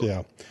bathroom. That's all. Yeah,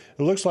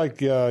 it looks like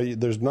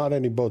there's not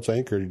any boats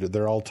anchored.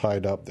 They're all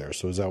tied up there.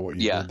 So is that what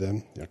you did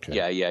then?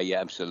 Okay. Yeah,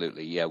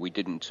 absolutely. Yeah, we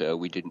didn't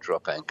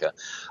drop anchor.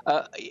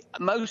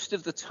 Most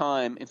of the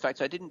time, in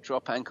fact, I didn't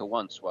drop anchor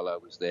once while I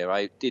was there.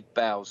 I did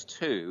bows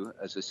too,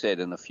 as I said,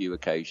 on a few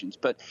occasions.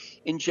 But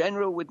in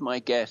general, with my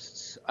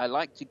guests, I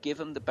like to give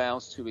them the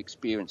bows to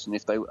experience, and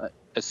if they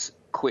as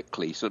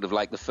quickly, sort of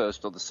like the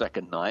first or the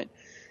second night.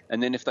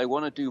 And then if they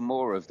want to do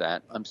more of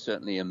that, I'm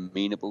certainly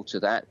amenable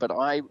to that. But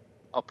I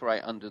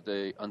operate under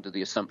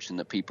the assumption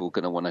that people are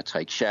going to want to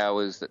take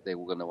showers, that they're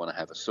going to want to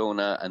have a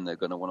sauna, and they're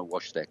going to want to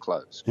wash their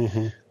clothes.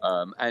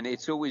 And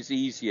it's always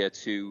easier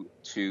to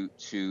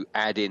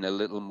add in a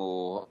little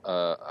more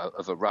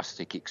of a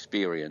rustic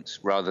experience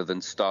rather than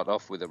start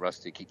off with a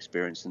rustic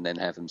experience and then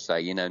have them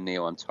say,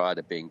 Neil, I'm tired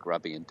of being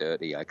grubby and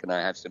dirty. Can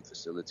I have some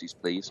facilities,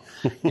 please?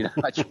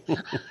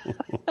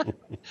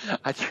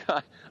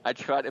 I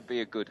try to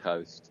be a good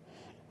host.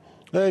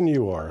 And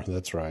you are.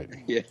 That's right.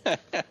 Yeah,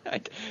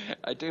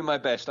 I do my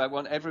best. I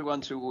want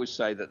everyone to always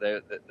say that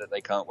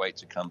they can't wait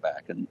to come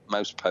back, and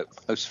most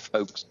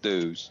folks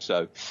do.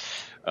 So,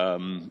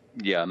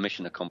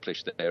 mission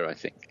accomplished there, I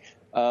think.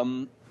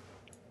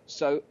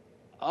 So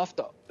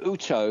after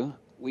Uto,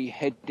 we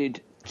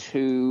headed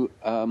to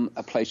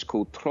a place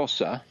called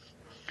Trosa,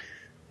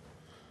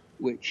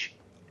 which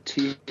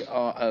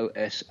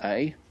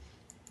Trosa.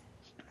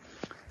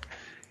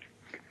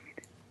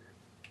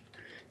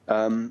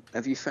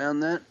 Have you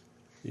found that?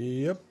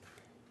 Yep.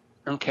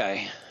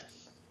 Okay.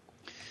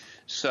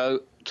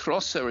 So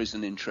Trosa is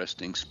an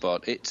interesting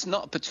spot. It's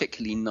not a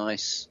particularly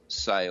nice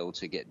sail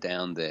to get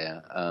down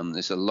there.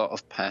 There's a lot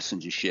of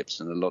passenger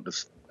ships and a lot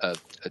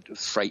of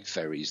freight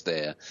ferries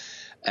there,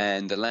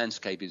 and the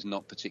landscape is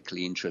not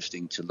particularly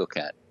interesting to look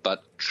at.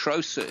 But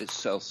Trosa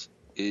itself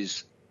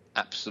is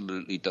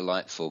absolutely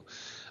delightful.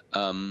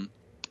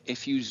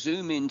 If you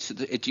zoom into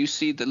do you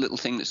see the little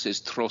thing that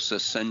says Trosa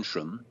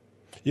Centrum?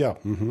 Yeah.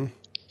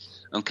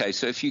 Okay,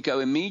 so if you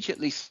go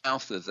immediately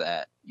south of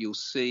that, you'll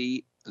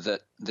see that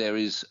there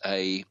is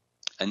an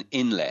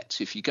inlet.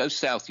 So if you go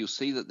south, you'll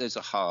see that there's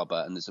a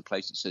harbour, and there's a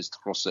place that says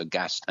Trosa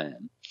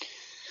Gastham.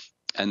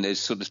 And there's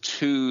sort of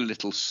three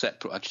little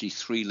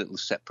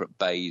separate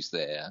bays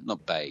there.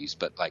 Not bays,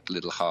 but like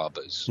little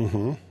harbours.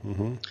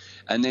 And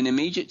then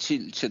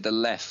immediately to the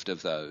left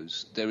of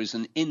those, there is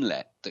an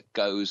inlet that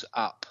goes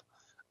up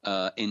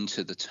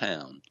into the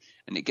town.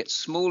 And it gets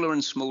smaller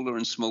and smaller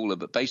and smaller,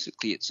 but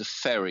basically it's a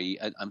ferry,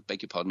 I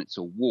beg your pardon, it's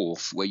a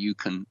wharf where you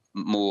can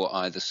moor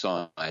either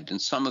side.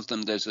 And some of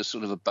them, there's a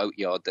sort of a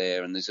boatyard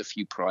there, and there's a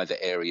few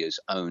private areas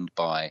owned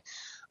by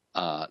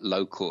a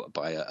local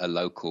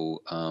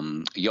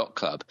yacht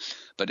club.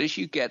 But as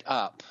you get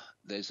up,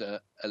 there's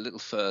a little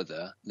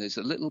further, there's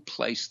a little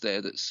place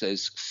there that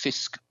says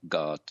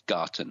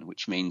Fiskgarten,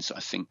 which means,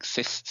 I think,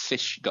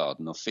 fish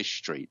garden or fish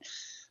street.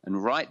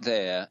 And right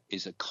there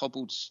is a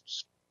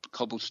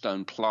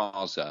cobblestone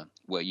plaza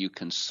where you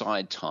can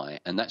side tie,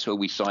 and that's where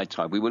we side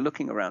tie. We were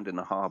looking around in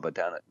the harbour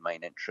down at the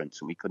main entrance,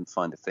 and we couldn't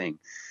find a thing.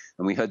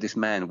 And we heard this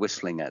man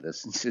whistling at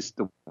us. It's just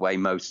the way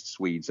most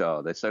Swedes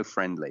are. They're so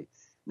friendly.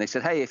 they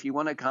said, hey, if you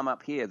want to come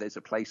up here, there's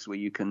a place where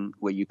you can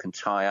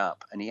tie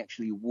up. And he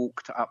actually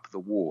walked up the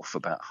wharf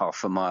about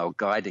half a mile,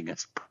 guiding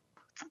us,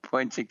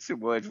 pointing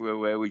towards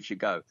where we should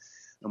go.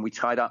 And we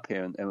tied up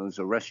here, and there was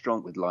a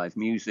restaurant with live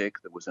music.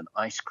 There was an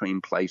ice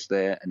cream place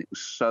there, and it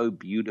was so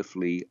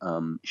beautifully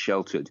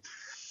sheltered.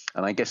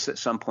 And I guess at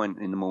some point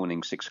in the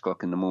morning, 6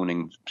 o'clock in the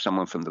morning,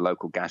 someone from the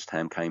local gas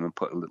town came and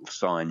put a little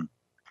sign,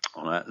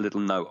 on a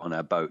little note on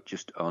our boat,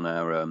 just on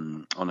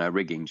our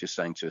rigging, just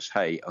saying to us,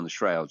 hey, on the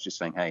shrouds, just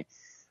saying, hey,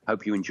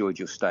 hope you enjoyed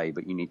your stay,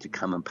 but you need to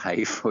come and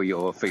pay for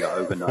your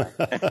overnight.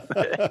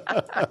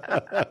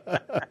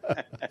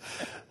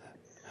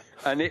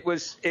 And it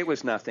was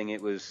nothing.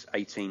 It was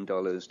 $18,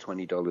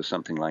 $20,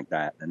 something like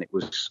that. And it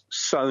was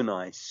so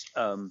nice.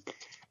 And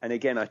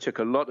again, I took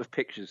a lot of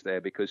pictures there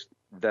because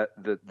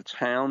the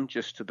town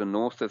just to the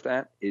north of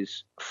that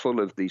is full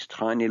of these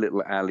tiny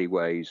little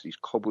alleyways, these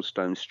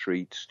cobblestone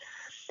streets.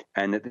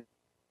 And at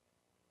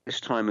this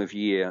time of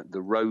year,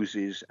 the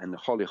roses and the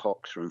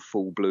hollyhocks are in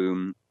full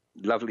bloom.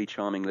 Lovely,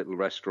 charming little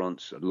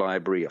restaurants, a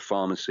library, a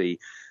pharmacy,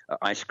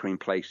 ice cream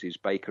places,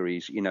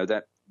 bakeries. You know,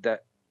 that the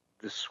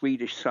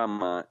Swedish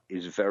summer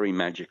is very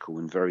magical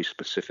and very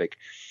specific.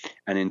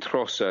 And in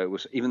Trosa, it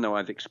was, even though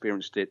I've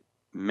experienced it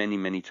many,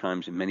 many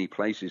times in many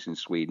places in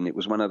Sweden, it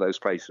was one of those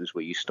places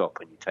where you stop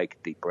and you take a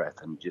deep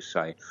breath and just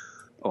say,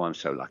 oh, I'm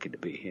so lucky to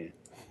be here.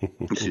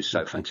 This is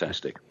so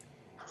fantastic.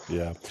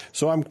 Yeah.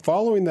 So I'm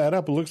following that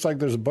up. It looks like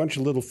there's a bunch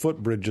of little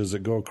footbridges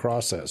that go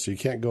across that, so you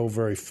can't go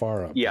very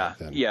far up. Yeah,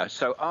 yeah.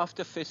 So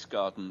after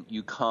Fiskgarden,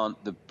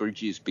 the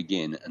bridges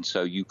begin, and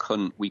so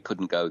we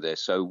couldn't go there.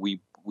 So we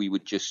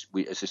would as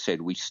I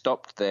said, we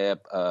stopped there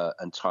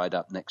and tied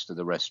up next to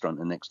the restaurant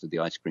and next to the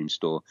ice cream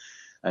store.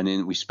 And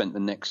then we spent the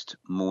next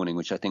morning,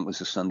 which I think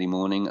was a Sunday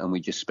morning, and we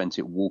just spent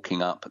it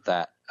walking up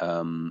that.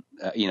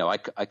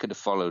 I could have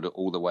followed it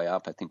all the way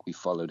up. I think we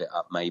followed it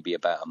up maybe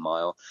about a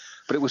mile.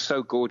 But it was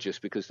so gorgeous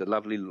because the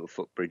lovely little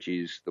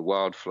footbridges, the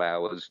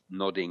wildflowers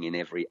nodding in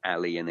every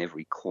alley and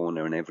every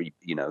corner and every,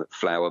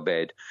 flower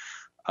bed.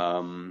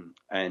 And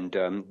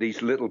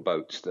these little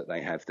boats that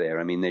they have there,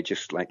 I mean, they're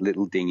just like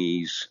little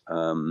dinghies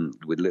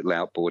with little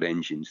outboard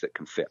engines that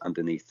can fit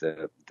underneath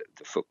the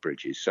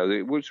footbridges. So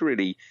it was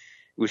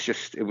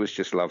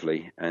just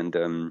lovely. And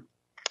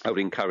I would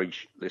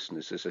encourage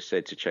listeners, as I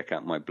said, to check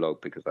out my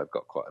blog because I've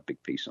got quite a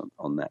big piece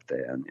on that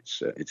there, and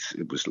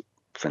it was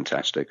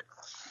fantastic.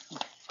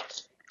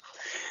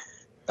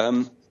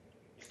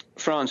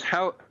 Franz,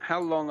 how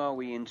long are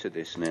we into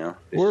this now?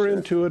 We're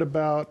into it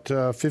about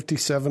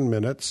 57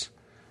 minutes.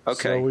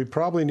 Okay. So we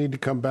probably need to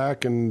come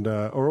back and,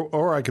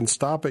 or I can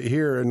stop it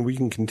here and we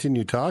can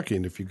continue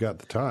talking if you've got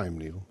the time,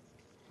 Neil.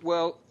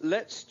 Well,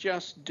 let's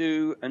just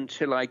do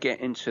until I get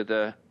into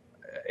the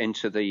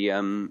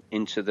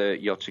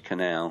Yotta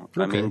Canal.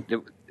 Okay. I mean,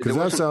 because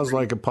that sounds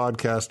like a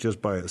podcast just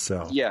by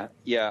itself. Yeah.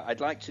 I'd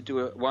like to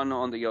do one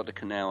on the Yotta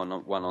Canal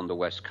and one on the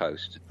West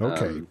Coast.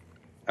 Okay.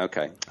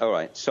 Okay. All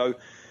right. So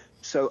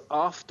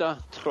after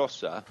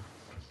Trosa,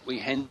 we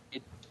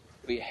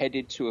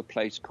headed to a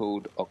place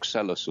called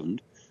Oxelösund,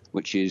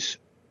 which is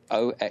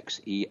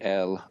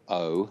Oxelöund.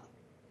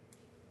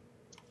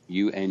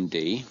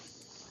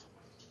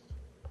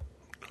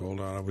 Hold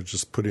on, I was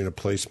just putting a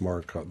place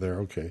mark out there.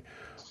 Okay.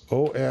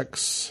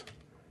 Oxelösund.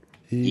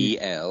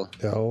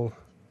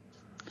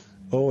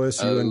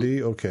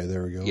 Okay,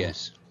 there we go.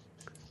 Yes.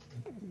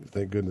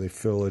 Thank goodness they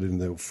fill it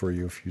in for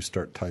you if you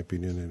start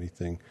typing in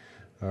anything.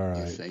 All right.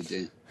 Yes, they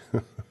do.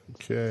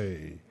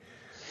 Okay.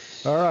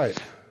 All right.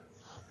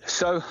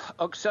 So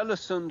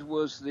Oxelösund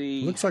was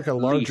the looks like a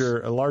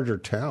larger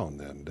town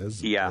then,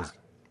 doesn't it? Yeah.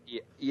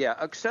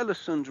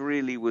 Oxelösund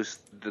really was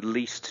the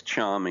least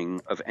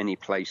charming of any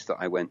place that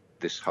I went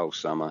this whole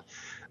summer.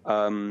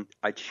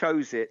 I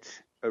chose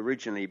it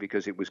originally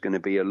because it was going to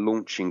be a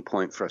launching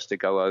point for us to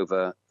go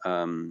over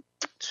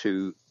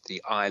to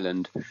the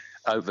island,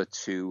 over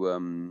to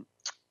I'm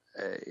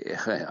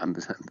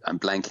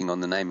blanking on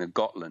the name of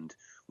Gotland,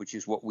 which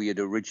is what we had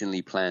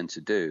originally planned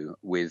to do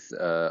with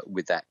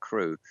that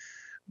crew.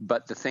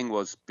 But the thing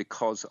was,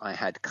 because I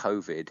had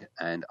COVID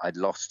and I'd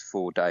lost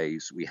 4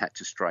 days, we had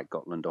to strike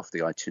Gotland off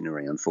the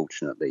itinerary,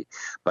 unfortunately.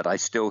 But I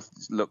still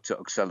looked at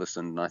Oxelösund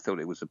and I thought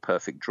it was a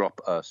perfect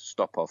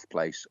stop-off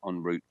place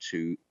en route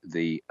to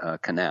the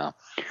canal.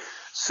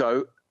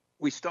 So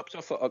we stopped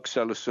off at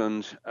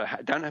Oxelösund.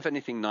 I don't have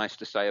anything nice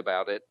to say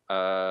about it.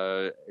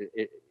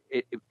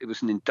 It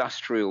was an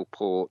industrial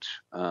port.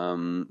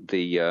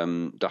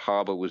 The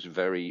harbour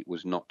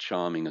was not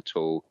charming at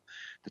all.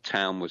 The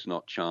town was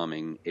not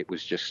charming. It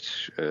was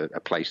just a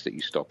place that you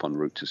stop en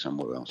route to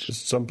somewhere else.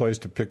 Just some place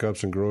to pick up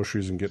some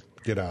groceries and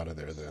get out of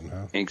there then,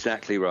 huh?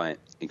 Exactly right.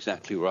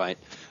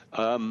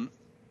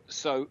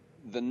 So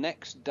the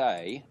next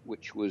day,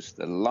 which was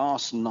the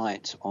last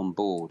night on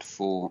board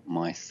for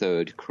my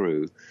third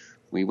crew,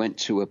 we went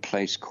to a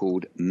place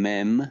called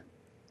Mem.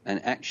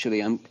 And actually,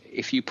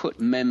 if you put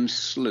Mem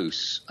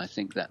Sluice, I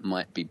think that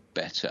might be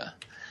better.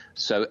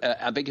 So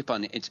I beg your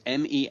pardon, it's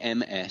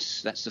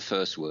MEMS. That's the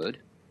first word.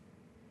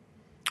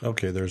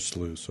 Okay, there's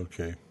sluice.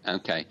 Okay.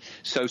 Okay.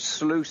 So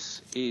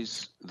sluice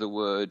is the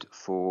word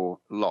for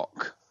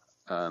lock.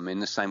 In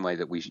the same way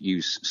that we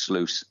use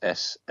sluice,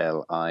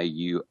 S-L-I-U-I-C-E,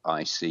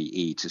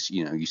 to,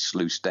 you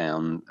sluice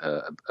down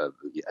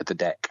at the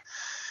deck.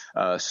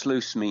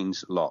 Sluice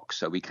means lock,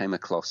 so we came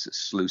across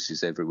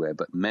sluices everywhere.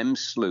 But Mem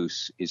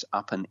Sluice is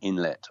up an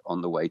inlet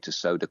on the way to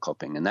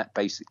Sodakopping, and that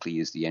basically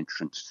is the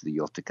entrance to the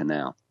Yotta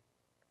Canal.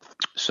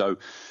 So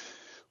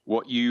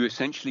what you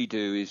essentially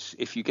do is,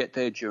 if you get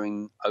there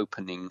during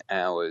opening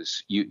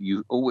hours,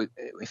 you always,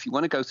 if you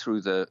want to go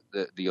through the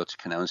Yotta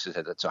Canal,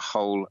 that's a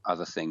whole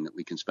other thing that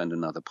we can spend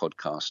another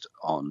podcast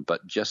on.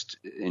 But just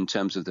in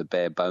terms of the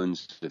bare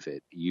bones of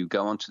it, you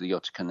go onto the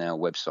Yotta Canal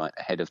website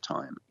ahead of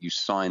time. You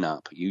sign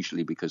up,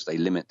 usually because they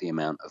limit the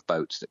amount of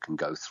boats that can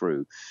go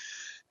through.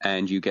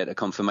 And you get a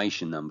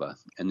confirmation number.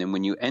 And then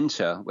when you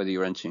enter, whether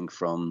you're entering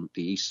from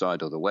the east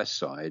side or the west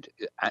side,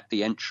 at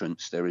the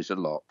entrance there is a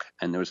lock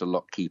and there is a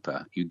lock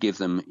keeper. You give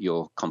them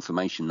your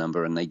confirmation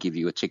number and they give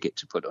you a ticket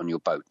to put on your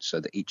boat,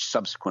 so that each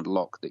subsequent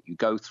lock that you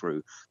go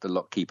through, the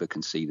lock keeper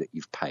can see that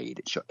you've paid.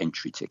 It's your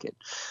entry ticket.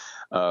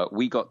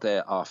 We got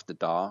there after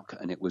dark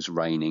and it was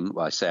raining.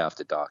 Well, I say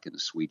after dark, in the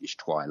Swedish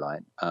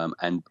twilight.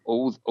 And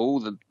all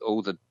the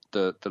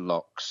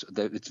locks,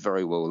 it's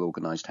very well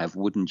organized, have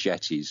wooden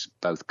jetties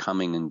both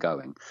coming and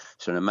going.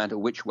 So no matter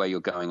which way you're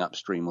going,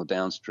 upstream or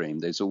downstream,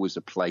 there's always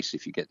a place,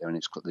 if you get there, and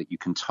it's that you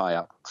can tie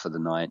up for the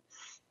night.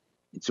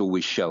 It's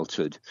always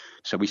sheltered.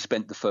 So we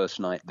spent the first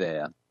night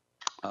there,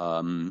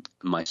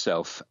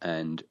 myself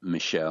and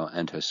Michelle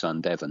and her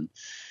son Devon.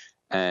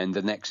 And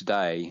the next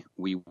day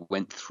we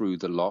went through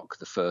the lock,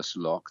 the first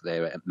lock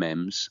there at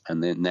Mems,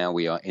 and then now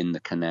we are in the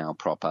canal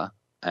proper.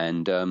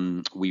 And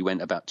we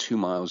went about 2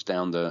 miles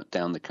down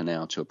the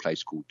canal to a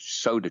place called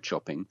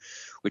Sodakopping,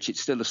 which is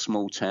still a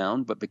small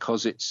town, but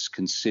because it's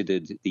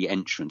considered the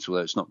entrance, although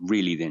it's not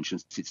really the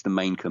entrance, it's the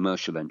main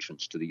commercial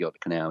entrance to the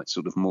Yotta Canal. It's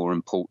sort of more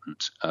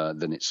important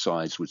than its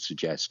size would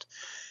suggest.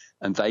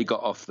 And they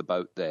got off the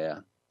boat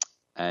there,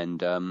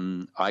 and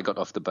I got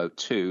off the boat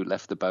too.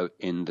 Left the boat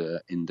in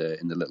the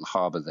little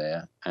harbour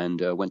there, and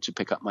went to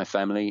pick up my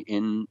family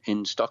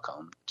in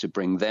Stockholm to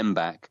bring them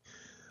back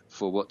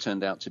for what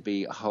turned out to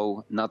be a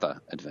whole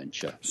nother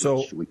adventure,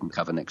 which we can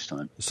cover next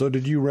time. So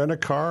did you rent a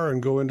car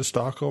and go into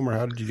Stockholm, or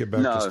how did you get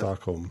back to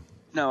Stockholm?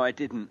 No, I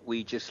didn't.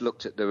 We just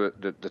looked at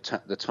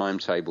the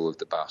timetable of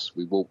the bus.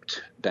 We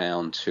walked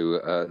down to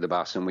the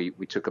bus, and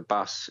we took a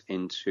bus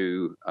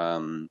into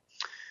a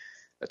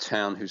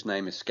town whose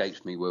name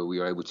escapes me, where we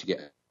were able to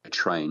get a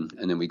train,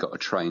 and then we got a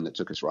train that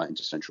took us right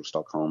into central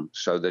Stockholm.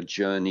 So the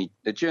journey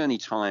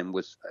time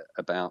was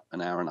about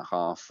an hour and a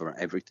half for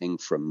everything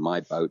from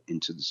my boat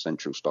into the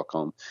central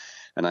Stockholm,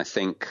 and I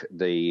think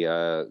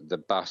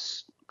the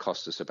bus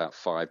cost us about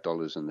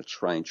 $5, and the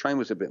train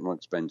was a bit more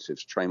expensive.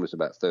 The train was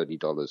about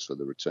 $30 for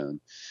the return.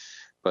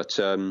 But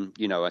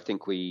I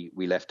think we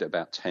left at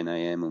about 10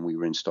 a.m. and we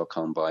were in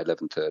Stockholm by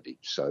 11:30.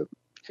 So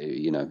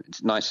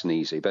it's nice and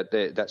easy. But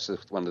that's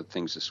one of the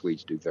things the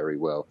Swedes do very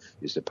well,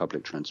 is the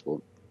public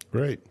transport.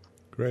 Great.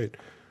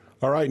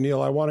 All right,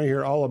 Neil, I want to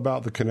hear all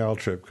about the canal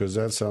trip, because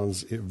that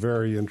sounds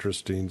very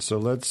interesting. So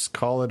let's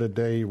call it a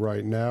day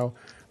right now.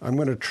 I'm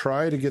going to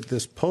try to get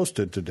this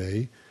posted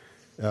today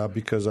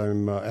because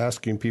I'm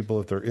asking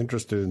people if they're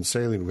interested in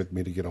sailing with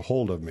me to get a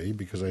hold of me,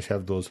 because I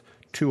have those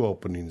 2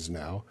 openings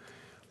now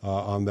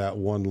on that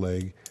one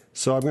leg.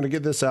 So I'm going to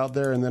get this out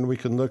there, and then we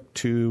can look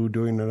to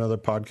doing another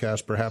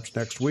podcast perhaps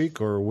next week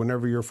or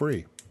whenever you're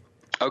free.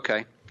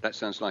 Okay, that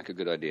sounds like a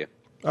good idea.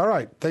 All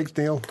right. Thanks,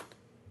 Neil.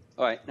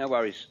 All right, no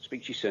worries.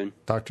 Speak to you soon.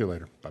 Talk to you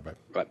later. Bye-bye.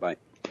 Right, bye.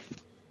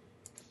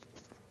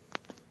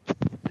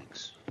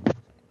 Thanks.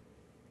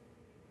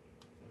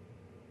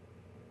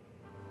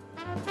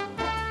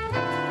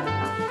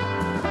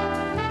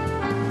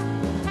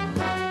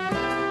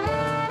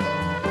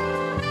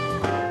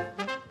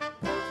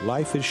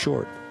 Life is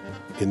short.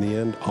 In the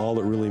end, all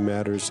that really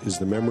matters is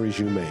the memories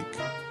you make.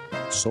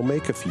 So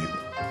make a few.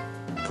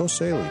 Go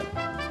sailing.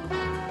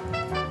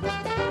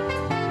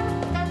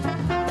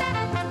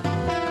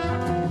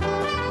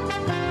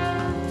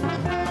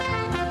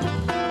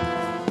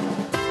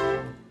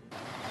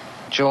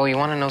 Joel, you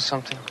want to know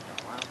something?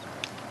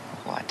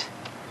 What?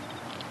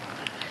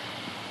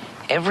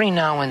 Every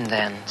now and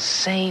then,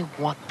 say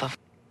what the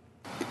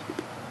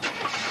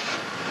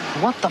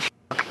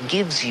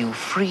gives you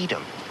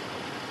freedom.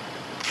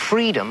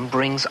 Freedom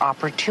brings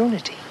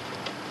opportunity.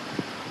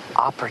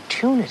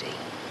 Opportunity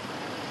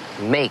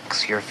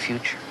makes your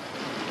future.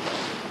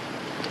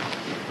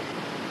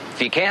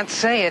 If you can't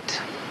say it,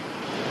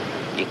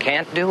 you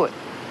can't do it.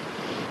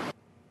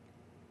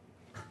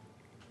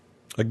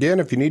 Again,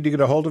 if you need to get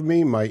a hold of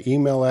me, my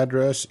email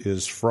address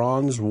is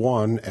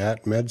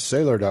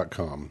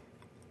franz1@medsailor.com.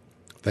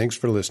 Thanks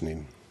for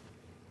listening.